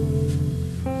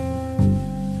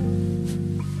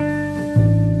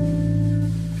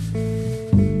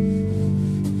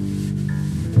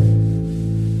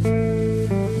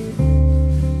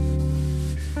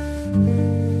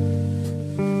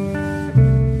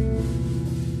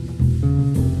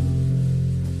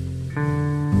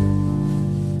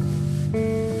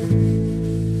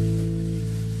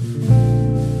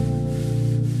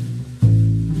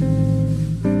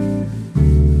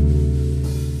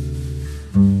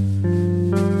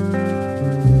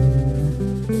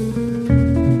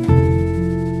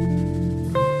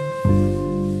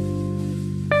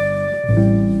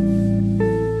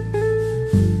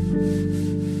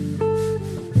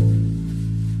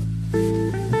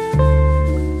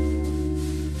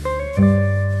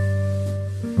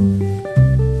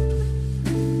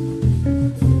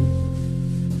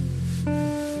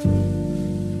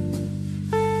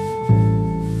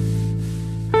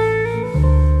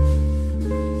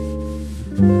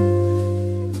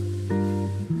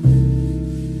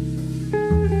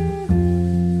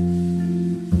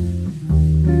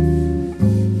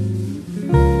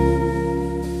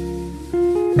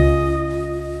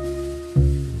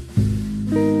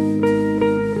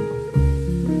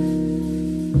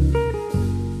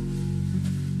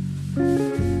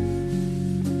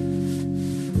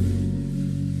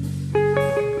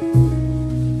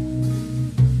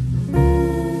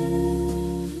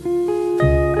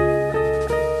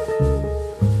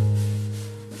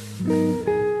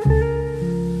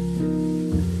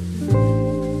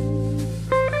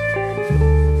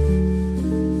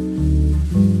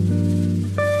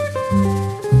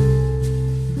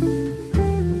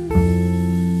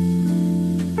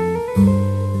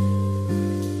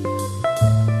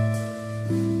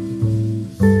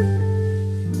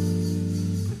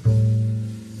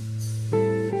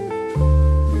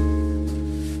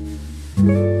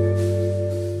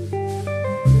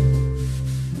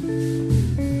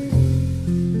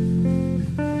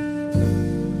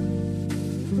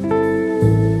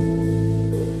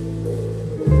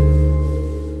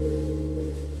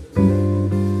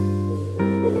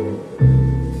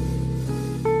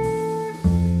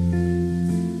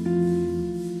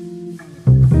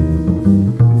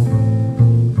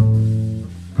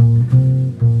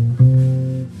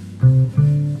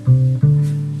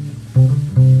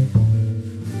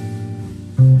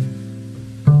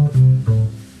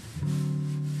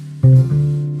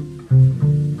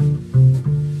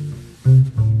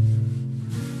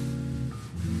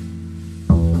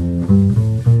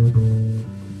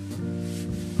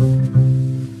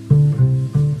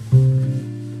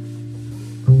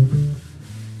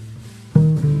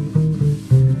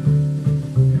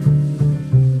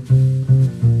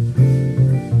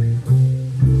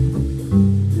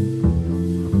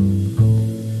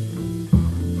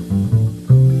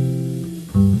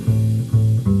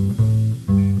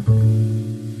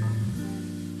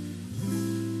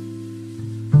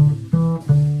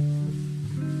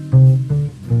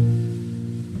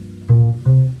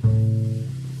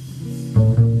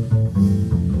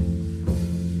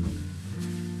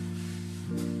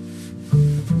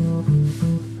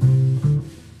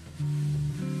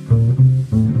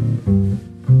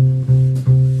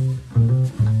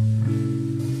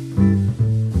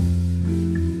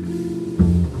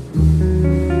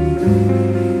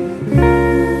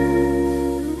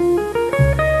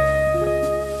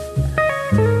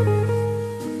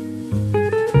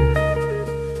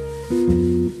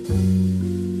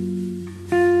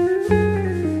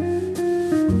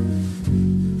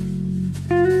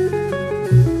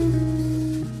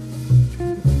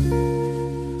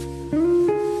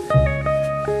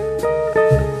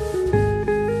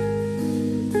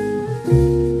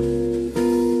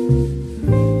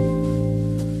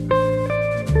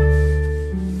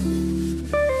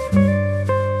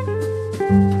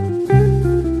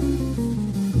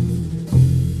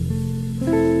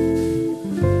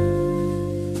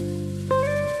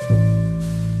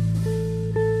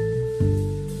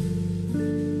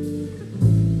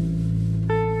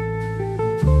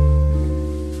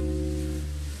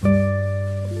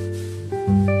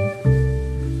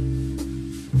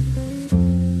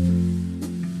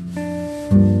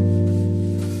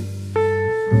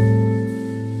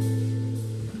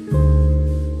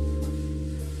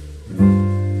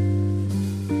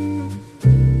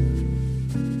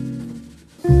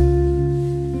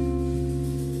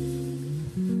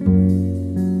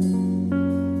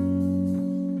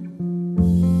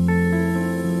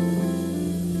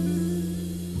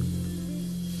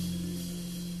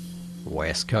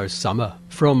 West Coast Summer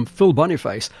from Phil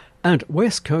Boniface and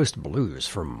West Coast blues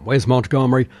from Wes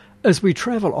Montgomery as we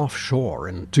travel offshore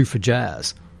in Two for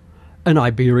Jazz. An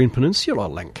Iberian Peninsula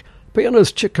link,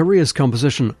 pianist Chick Corea's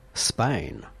composition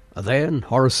Spain. Then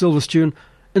Horace Silver's tune,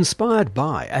 inspired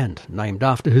by and named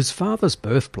after his father's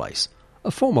birthplace,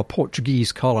 a former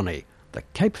Portuguese colony, the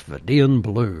Cape Verdean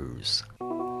Blues.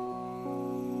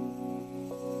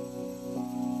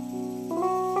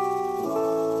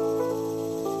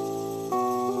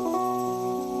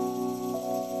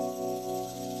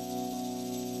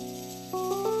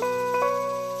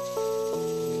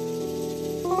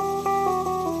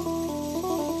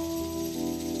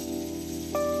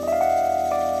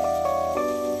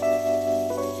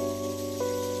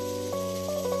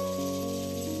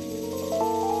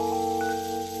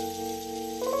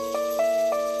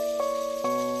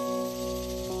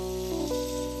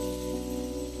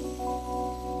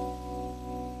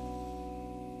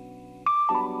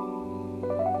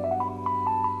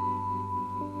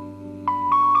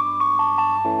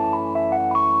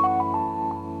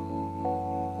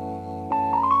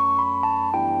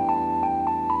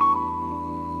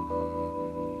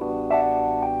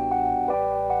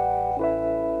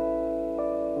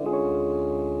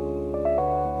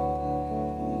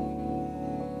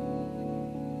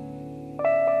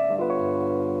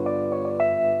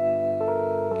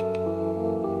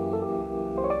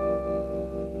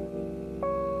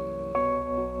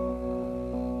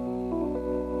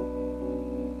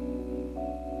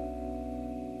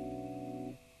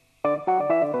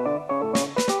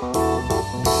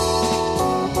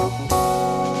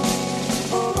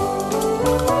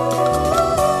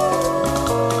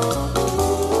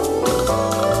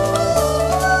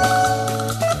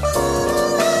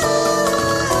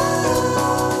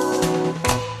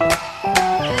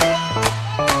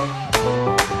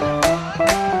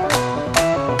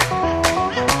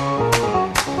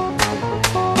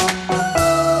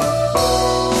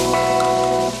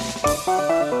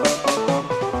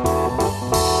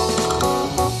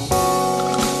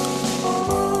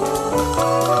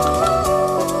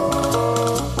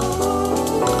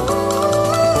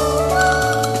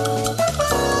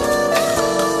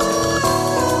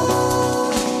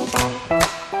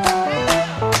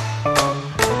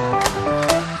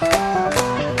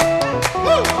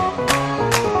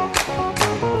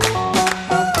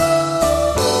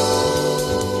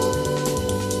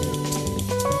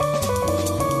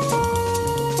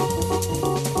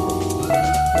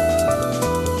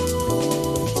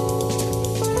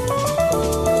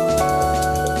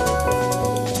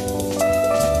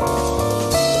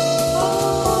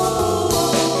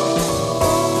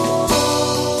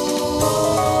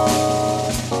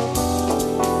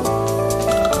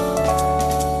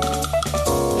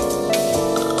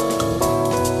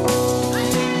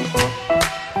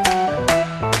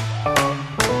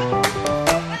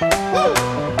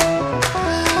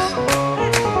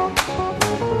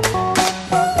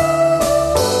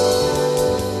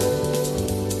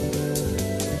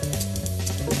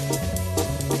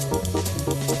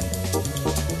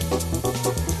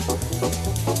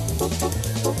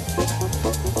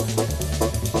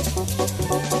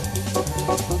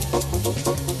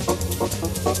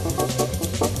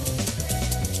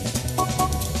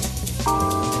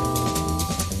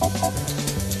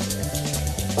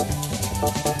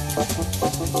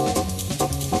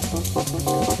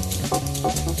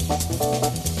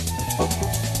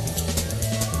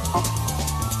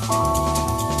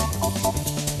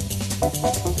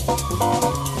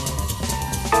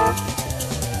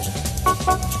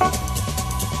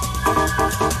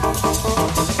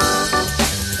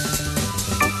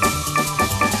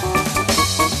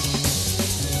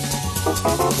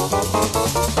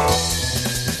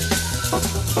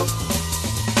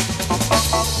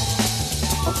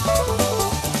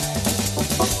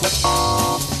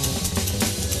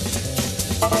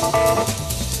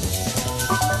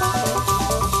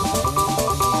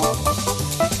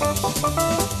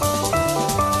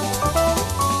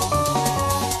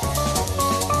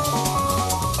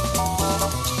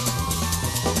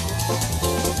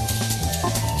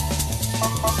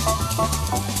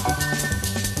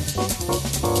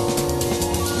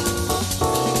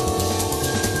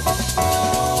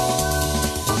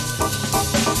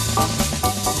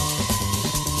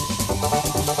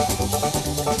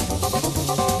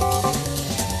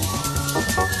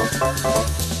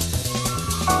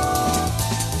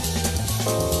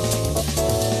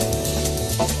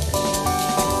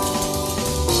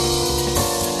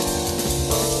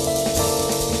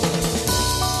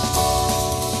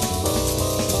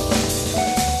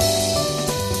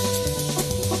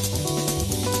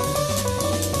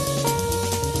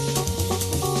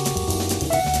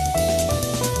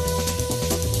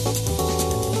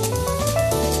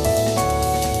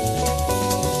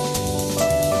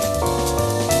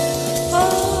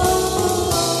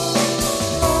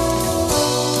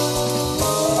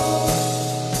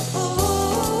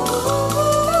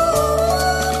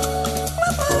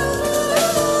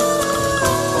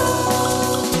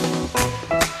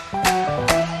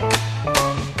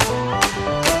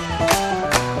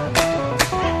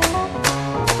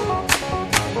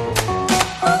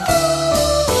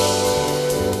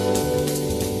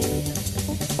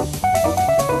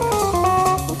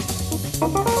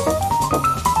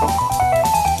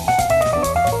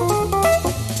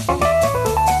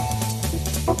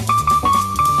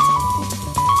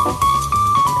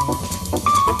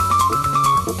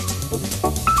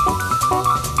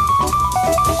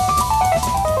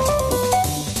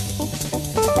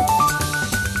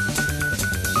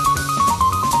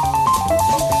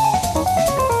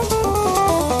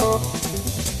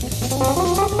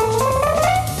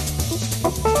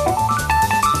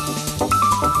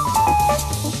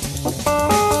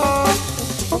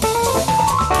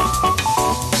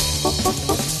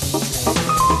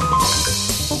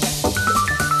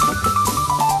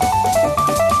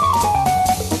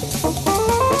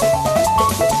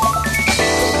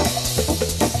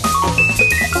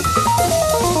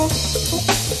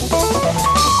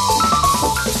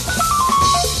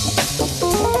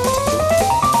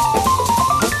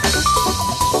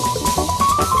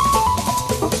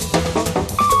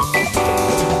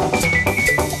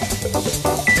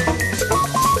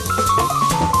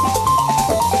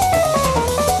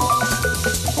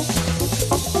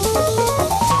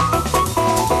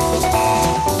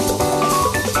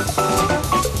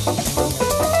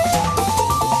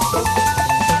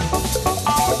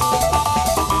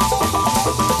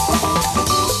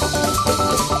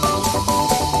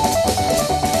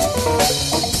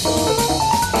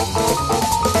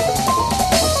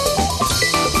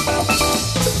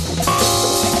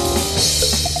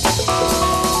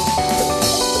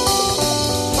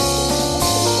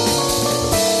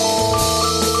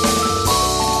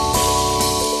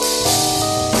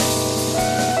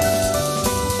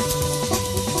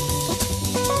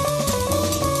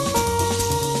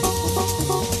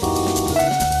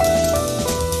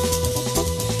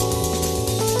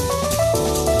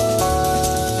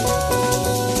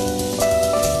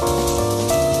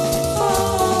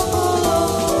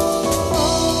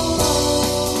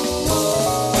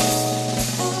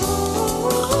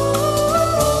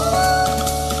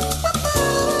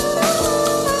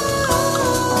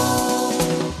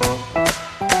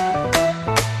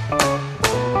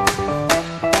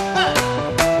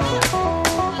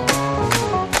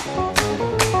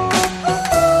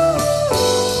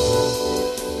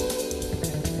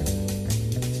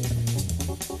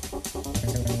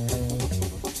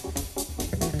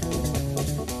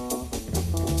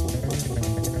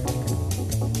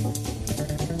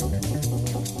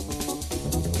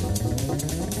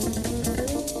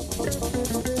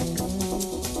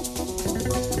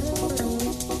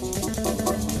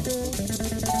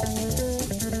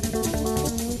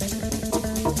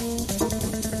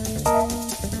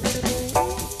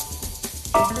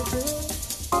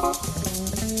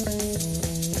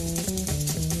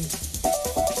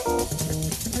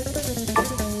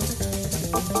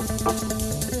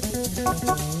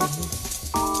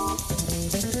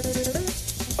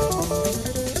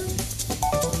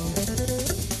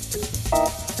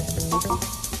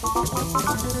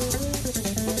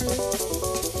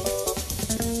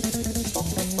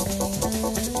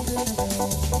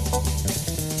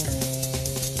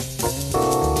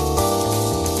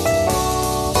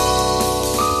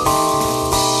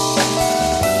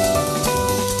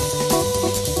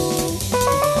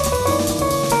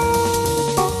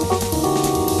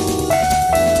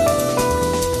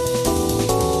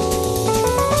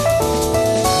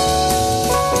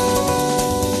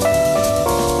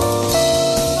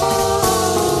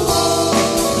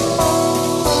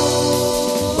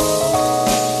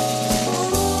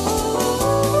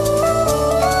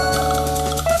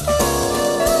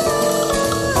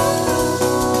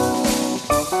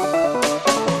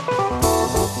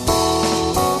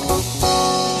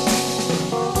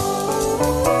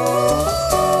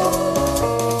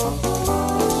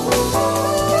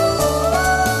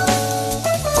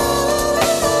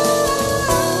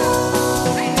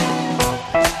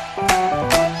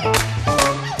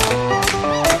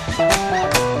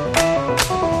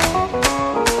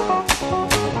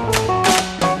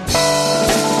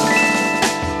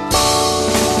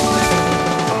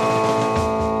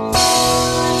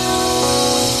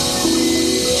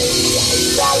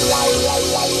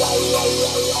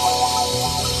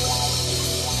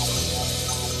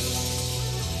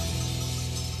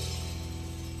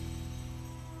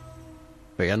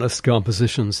 Pianist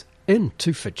compositions in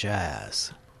Two for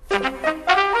Jazz.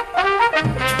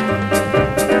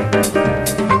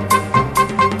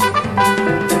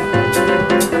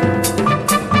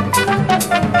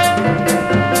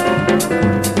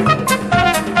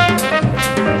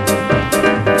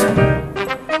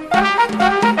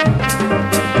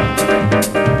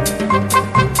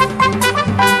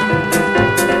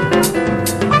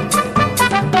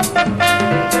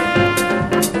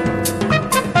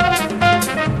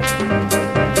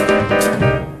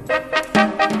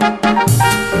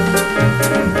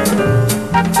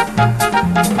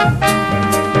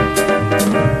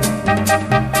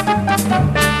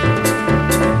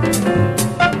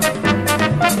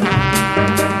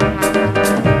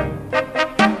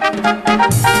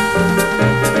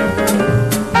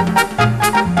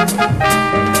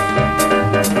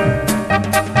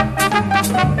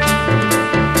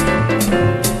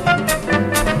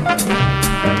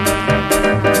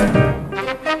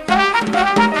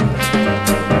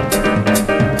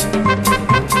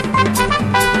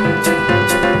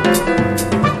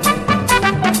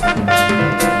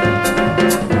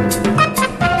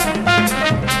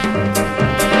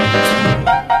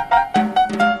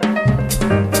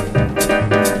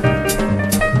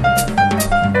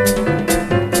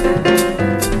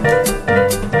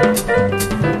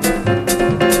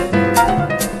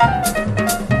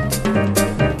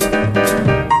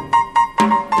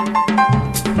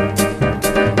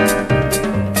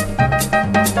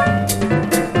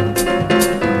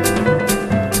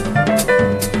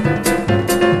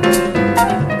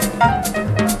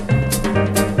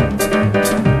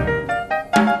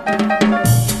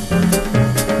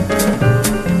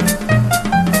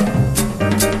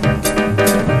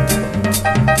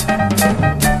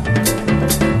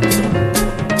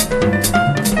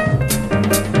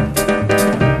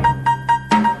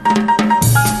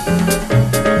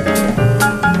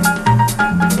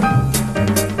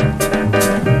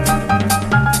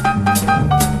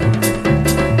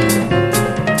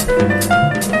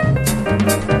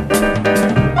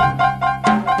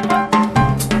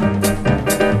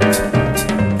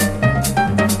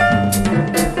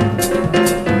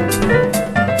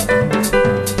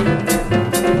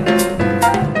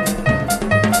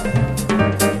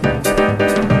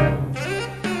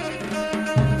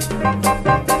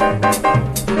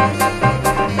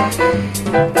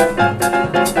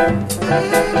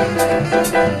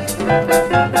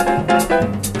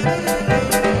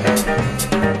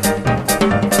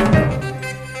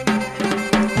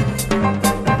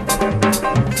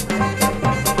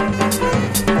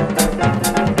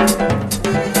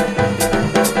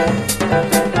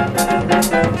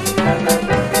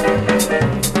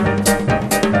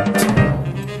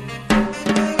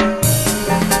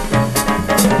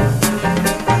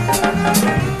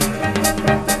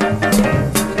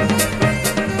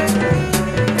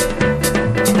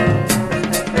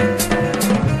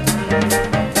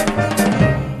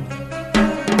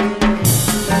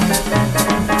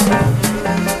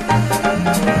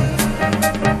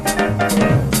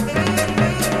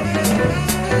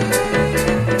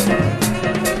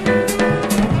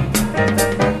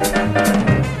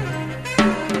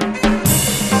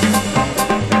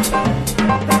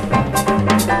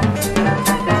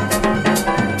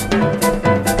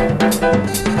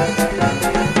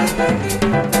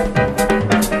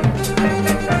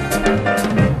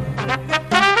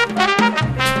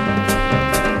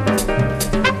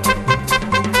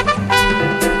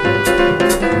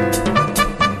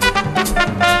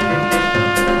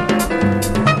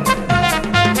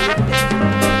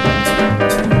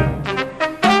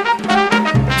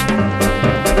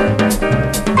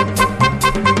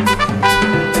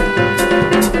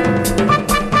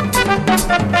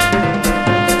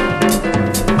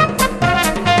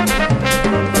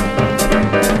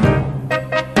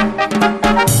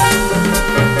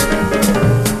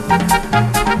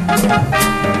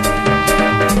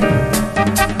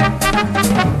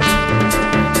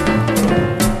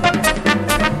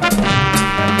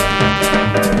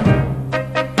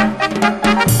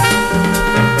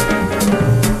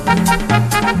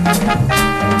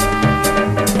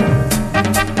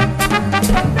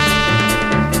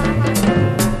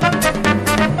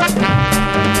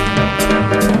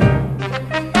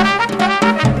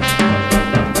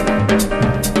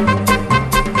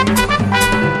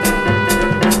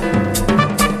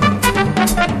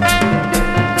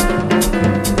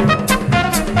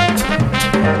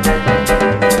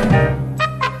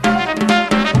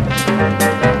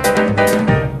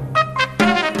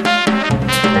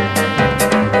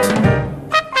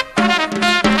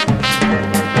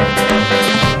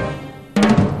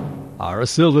 Ira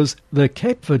Silver's The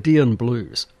Cape Verdean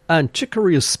Blues and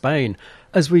Chicorea's Spain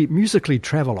as we musically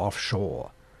travel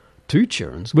offshore. Two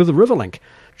tunes with Riverlink,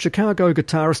 Chicago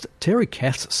guitarist Terry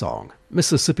Kath's song,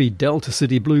 Mississippi Delta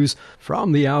City Blues,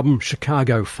 from the album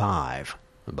Chicago 5.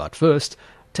 But first,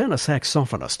 tenor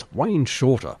saxophonist Wayne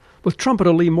Shorter with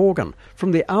trumpeter Lee Morgan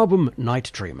from the album Night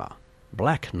Dreamer,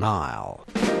 Black Nile.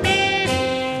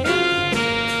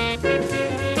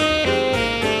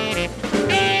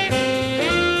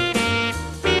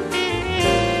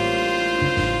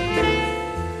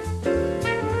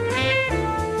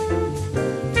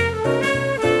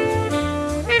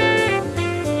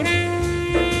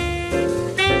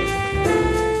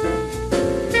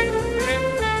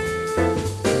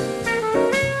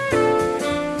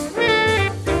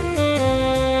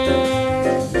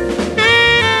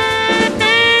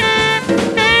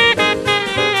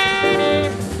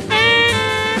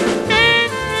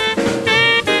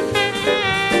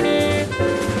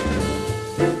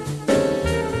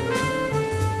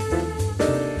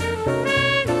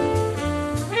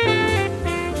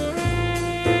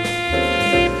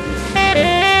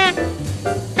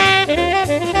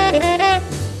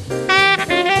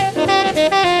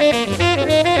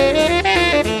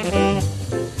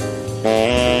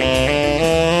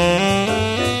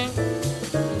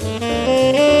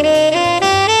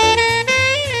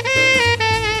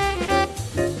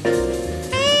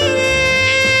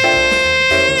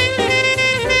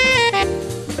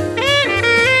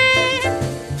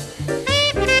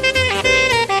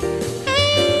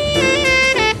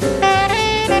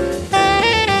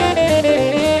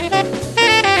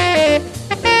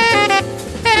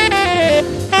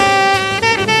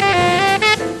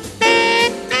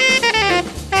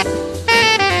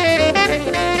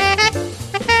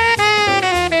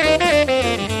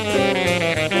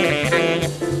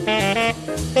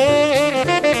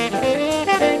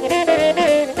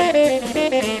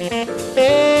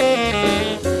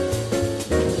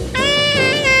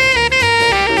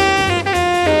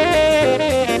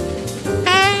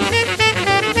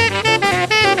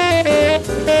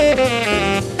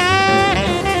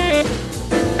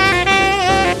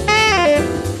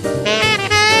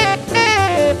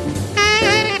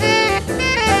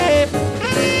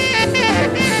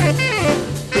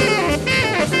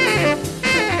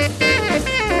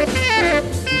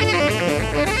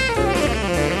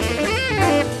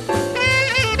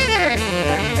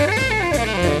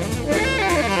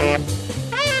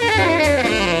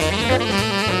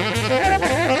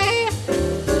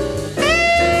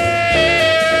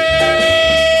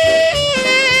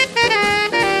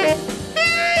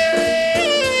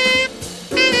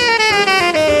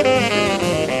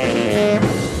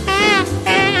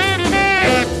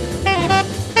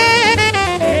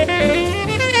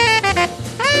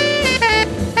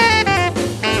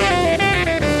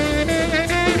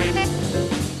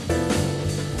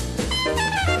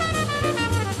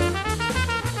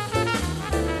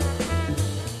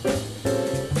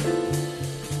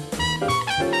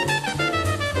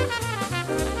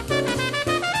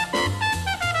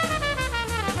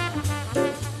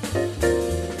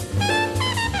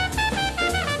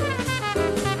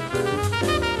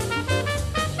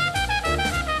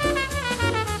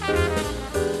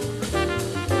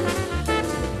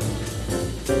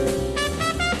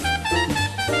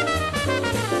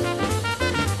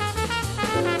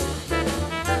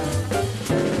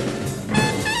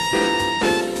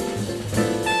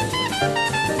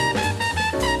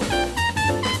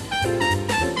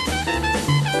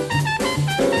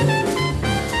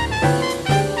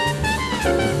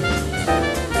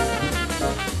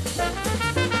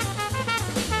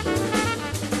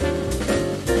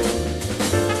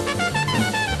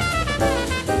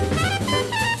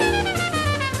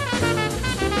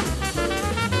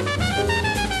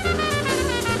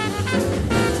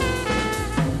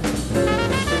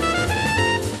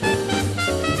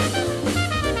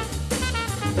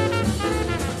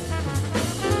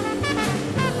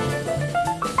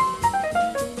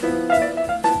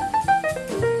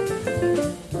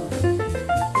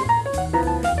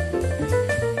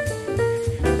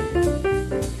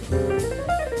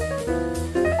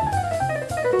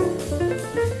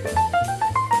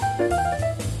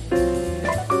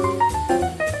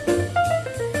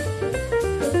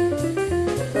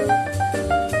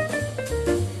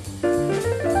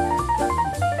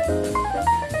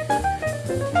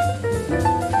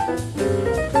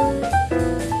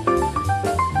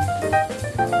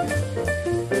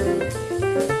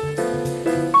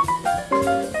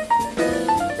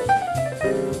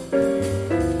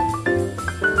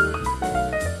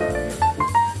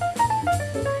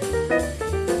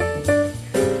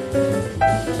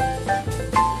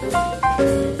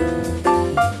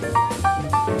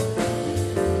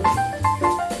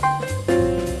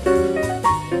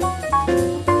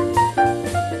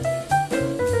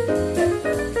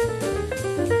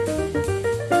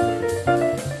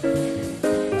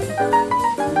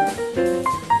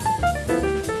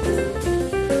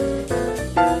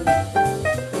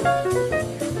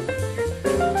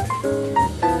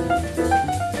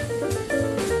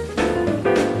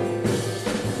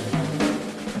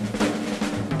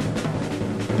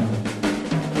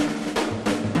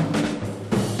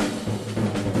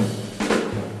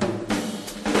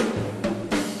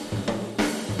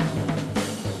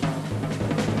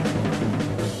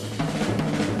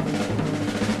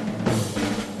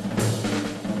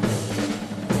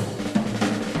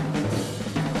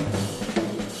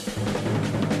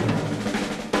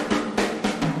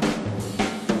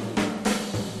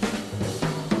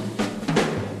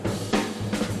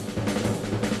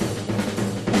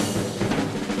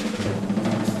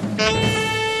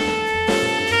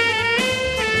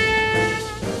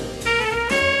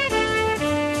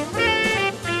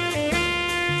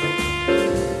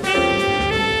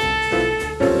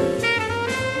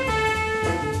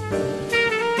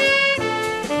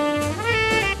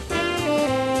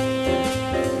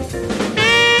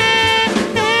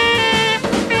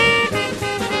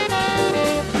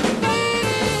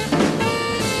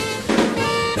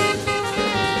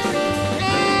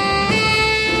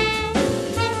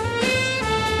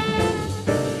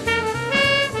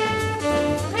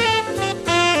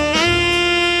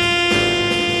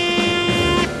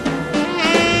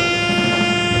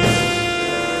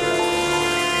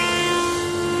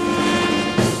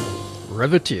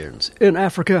 River tunes in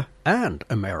Africa and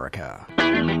America.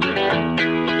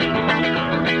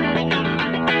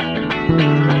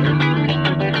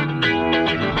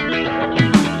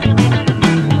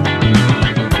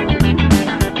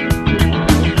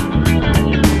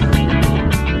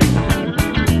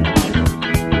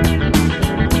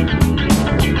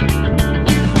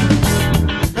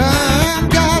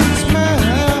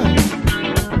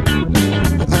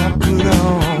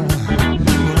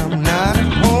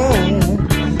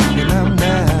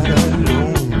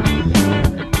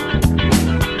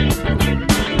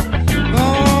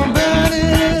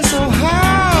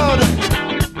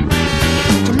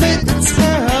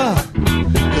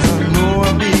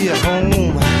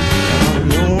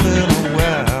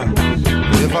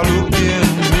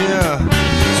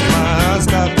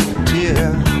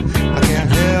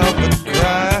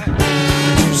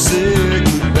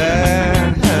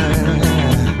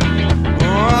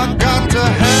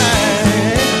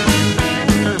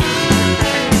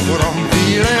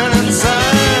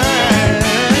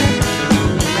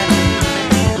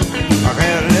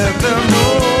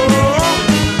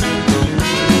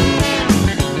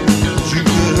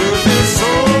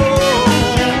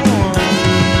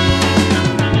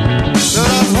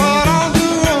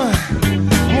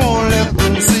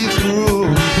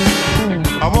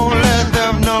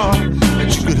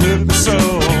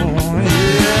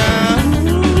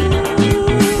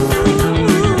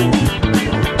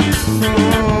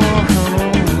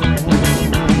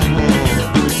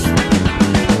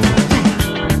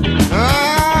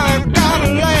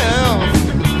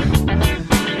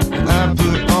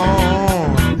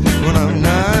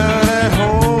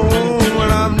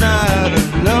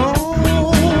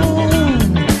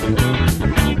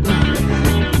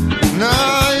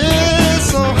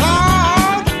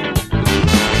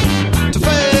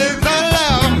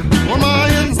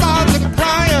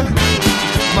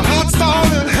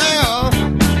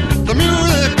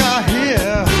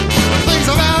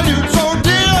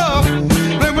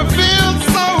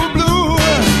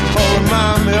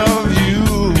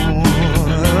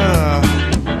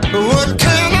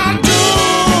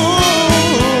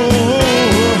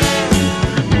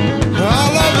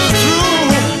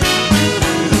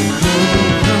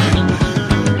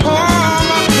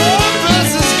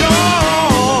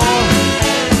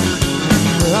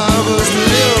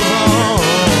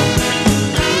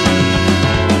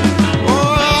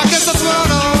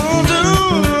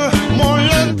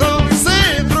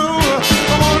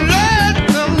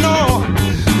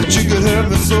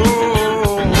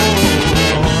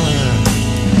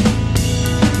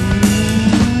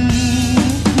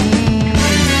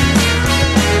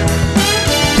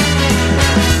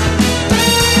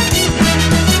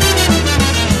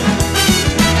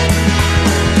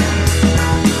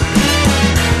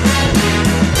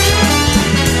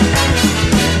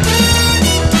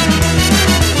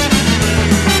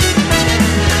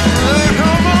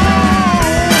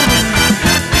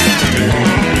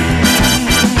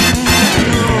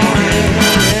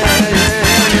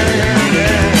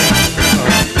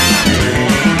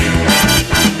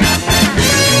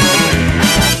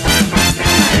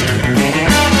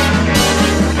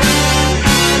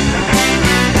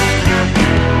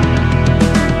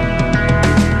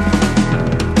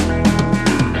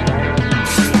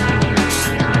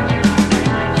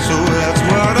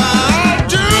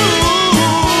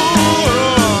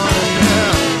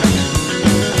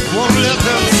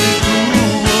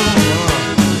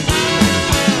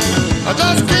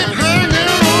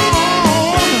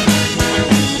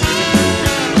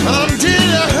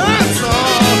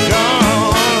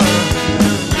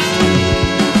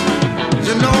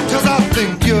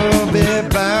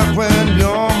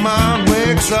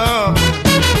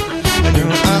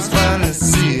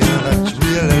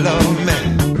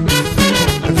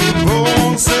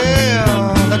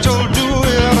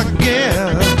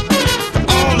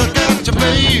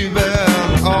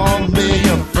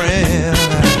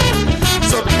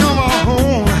 So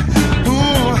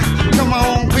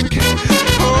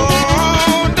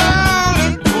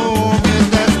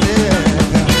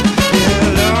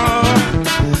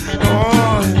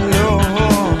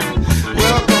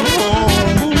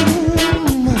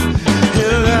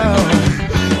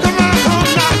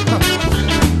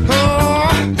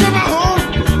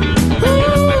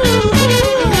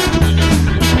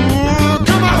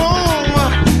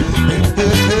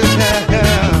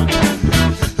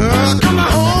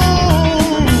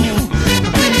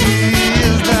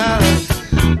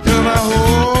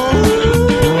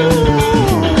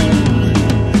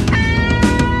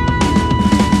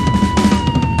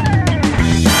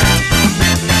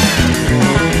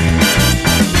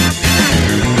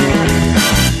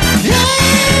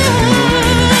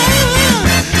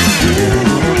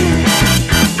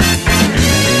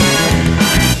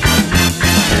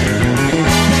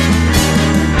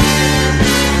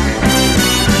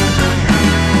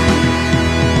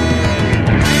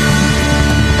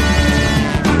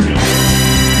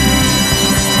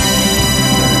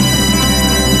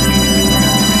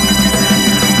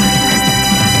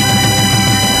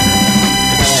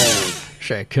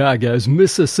Chicago's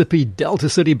Mississippi Delta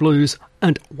City Blues,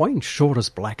 and Wayne Shorter's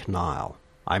Black Nile.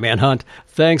 I'm Ann Hunt.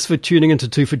 Thanks for tuning into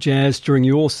 2 for Jazz during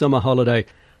your summer holiday.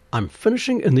 I'm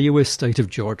finishing in the US state of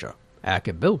Georgia.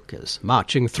 Aka Bilk is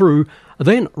marching through.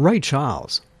 Then Ray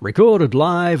Charles, recorded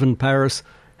live in Paris,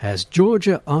 has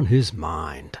Georgia on his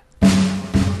mind.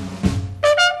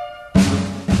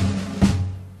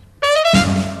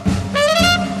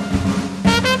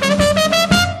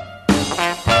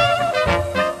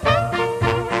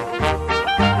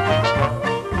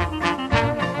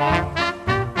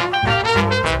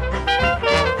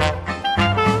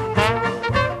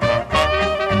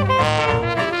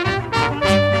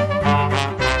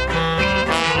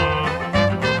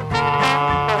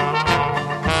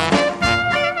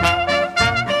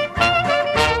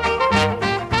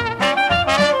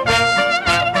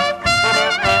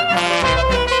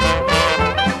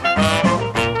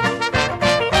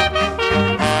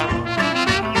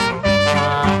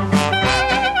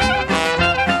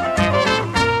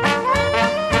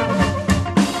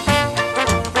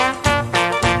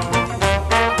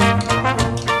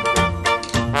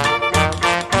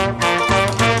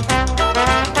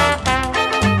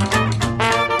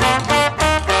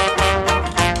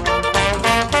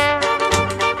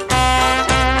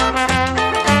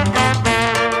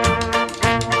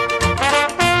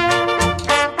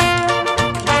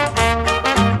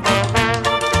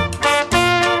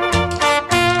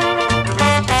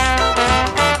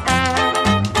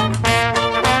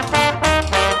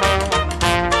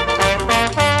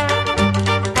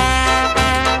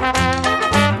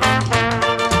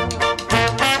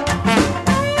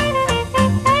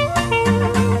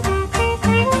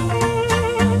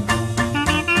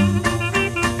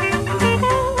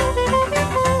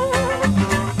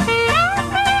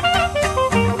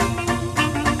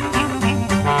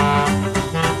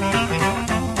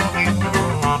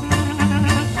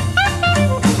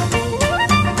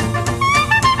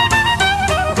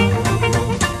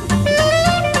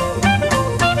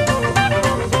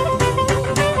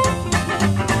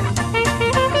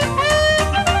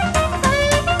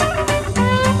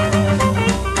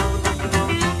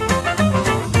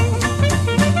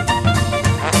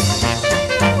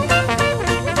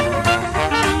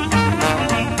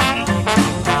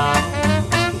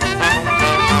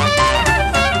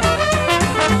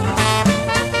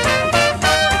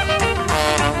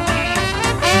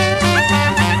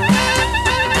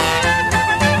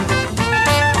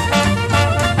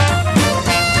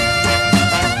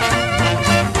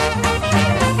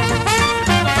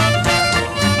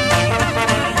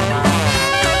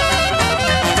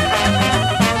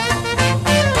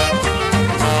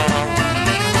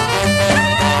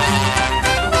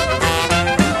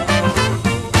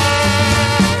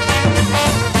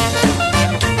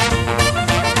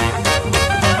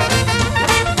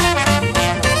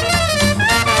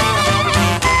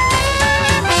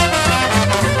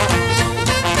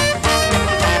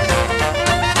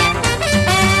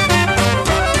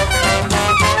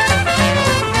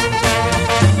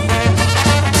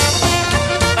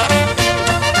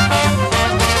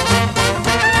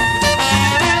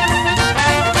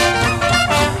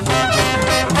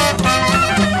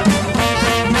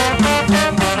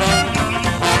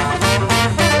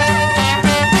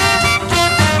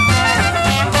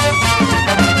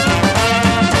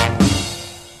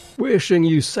 Wishing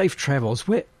you safe travels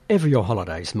wherever your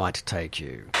holidays might take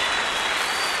you.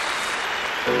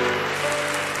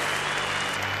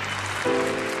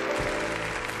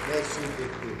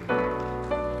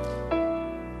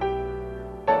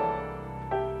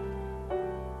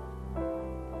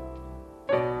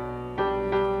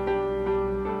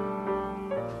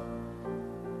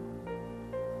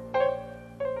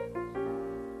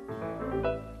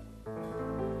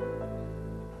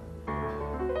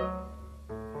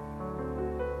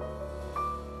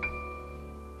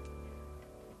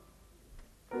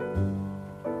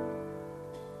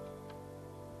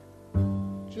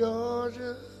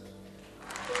 Georgia,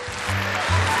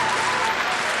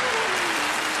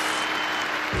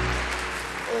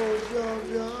 oh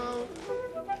Georgia,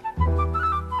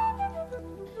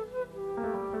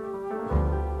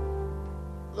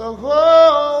 the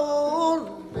whole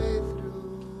day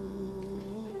through,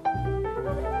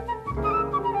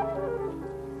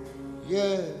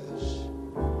 yes,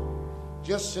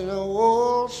 just an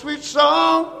old sweet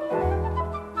song.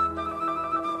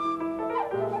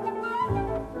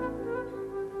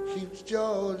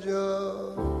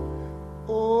 Georgia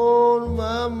on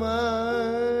my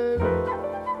mind.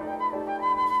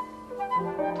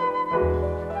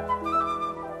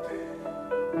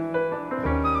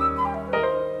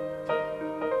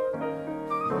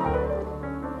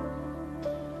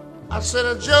 I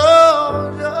said,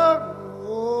 Georgia,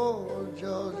 oh,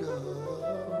 Georgia.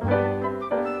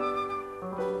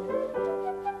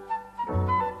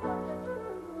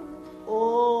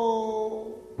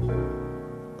 Oh,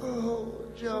 oh,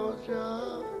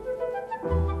 Georgia.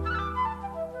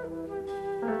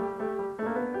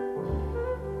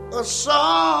 A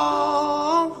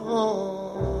song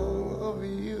of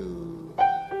you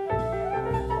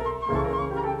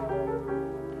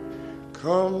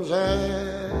comes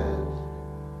as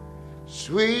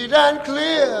sweet and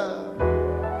clear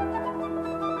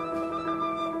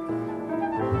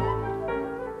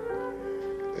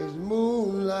as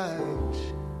moonlight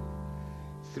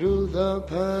through the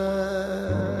pines.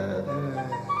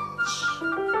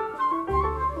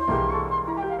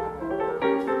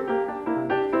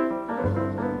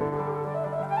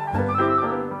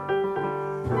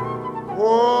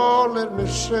 Oh, let me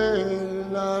say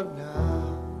now,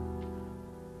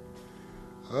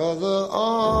 other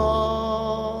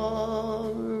arms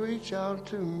reach out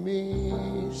to me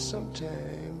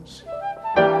sometimes.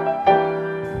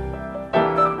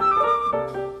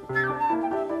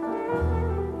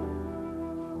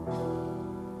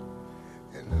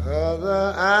 And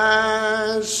other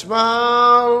eyes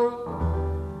smile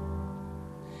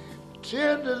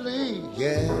tenderly,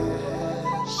 yes.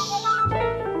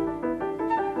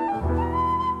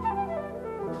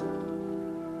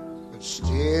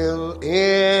 Still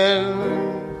in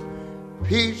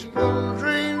peaceful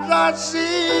dreams I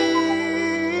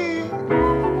see.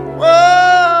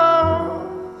 Whoa,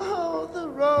 oh, the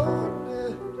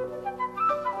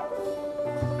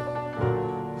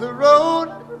road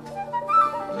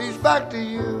leads back to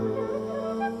you.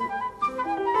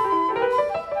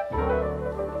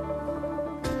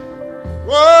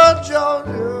 Whoa,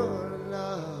 Georgia.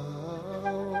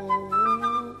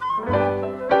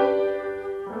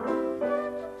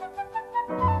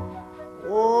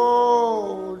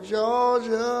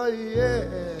 Georgia, yeah.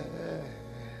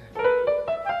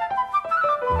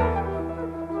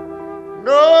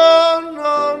 No,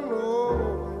 no, no,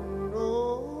 no,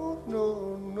 no,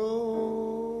 no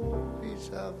peace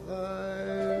I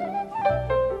find.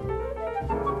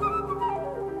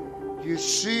 You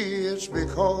see, it's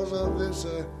because of this,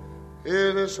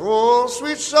 this old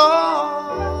sweet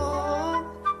song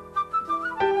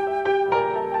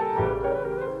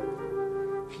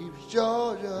keeps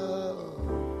Georgia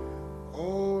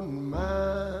on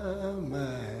my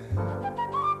mind.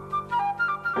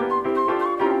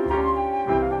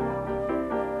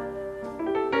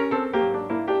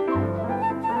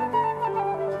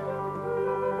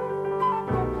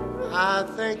 I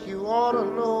think you ought to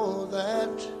know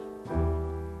that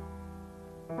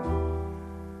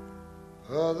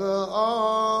other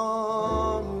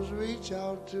arms reach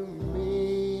out to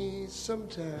me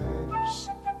sometimes.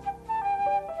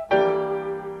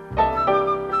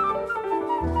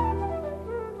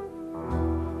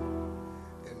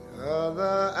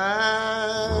 Other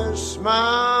eyes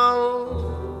smile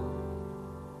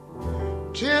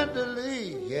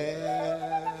tenderly,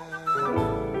 yeah.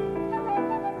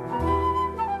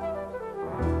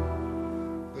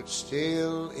 But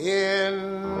still in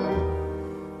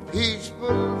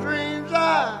peaceful dreams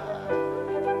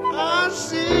I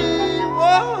see.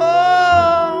 Whoa,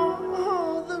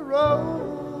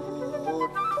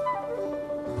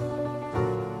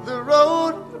 the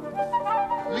road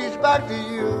leads back to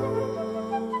you.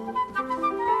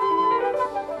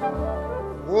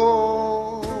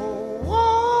 Whoa,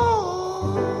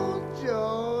 whoa,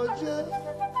 Georgia.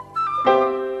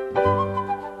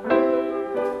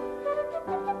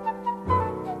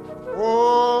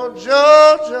 Whoa,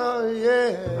 Georgia,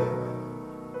 yeah.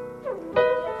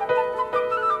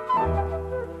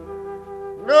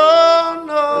 No,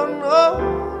 no, no,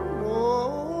 no,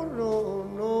 no,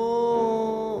 no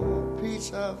peace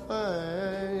I find.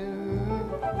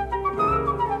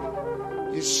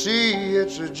 You see,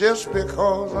 it's just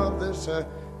because of this, it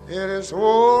is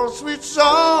old sweet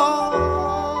song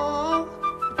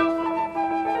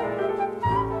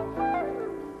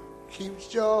keeps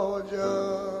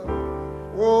Georgia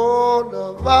on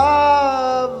the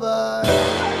vibe.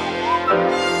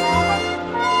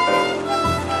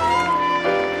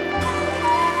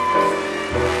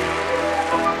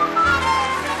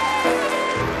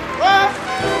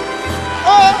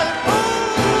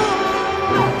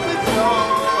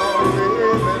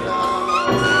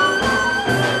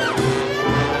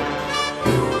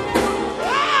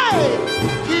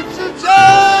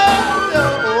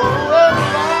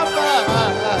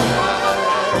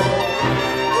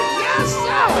 Yes,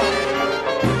 sir.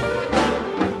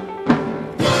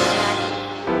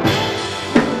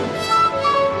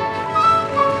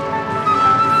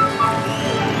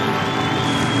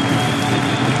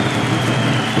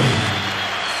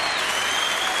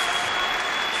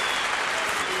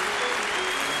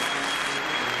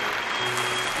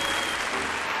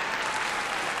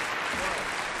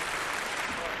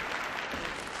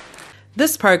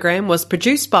 This program was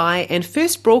produced by and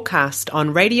first broadcast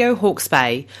on Radio Hawke's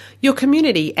Bay, your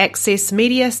community access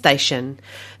media station.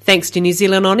 Thanks to New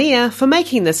Zealand On Air for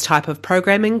making this type of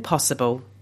programming possible.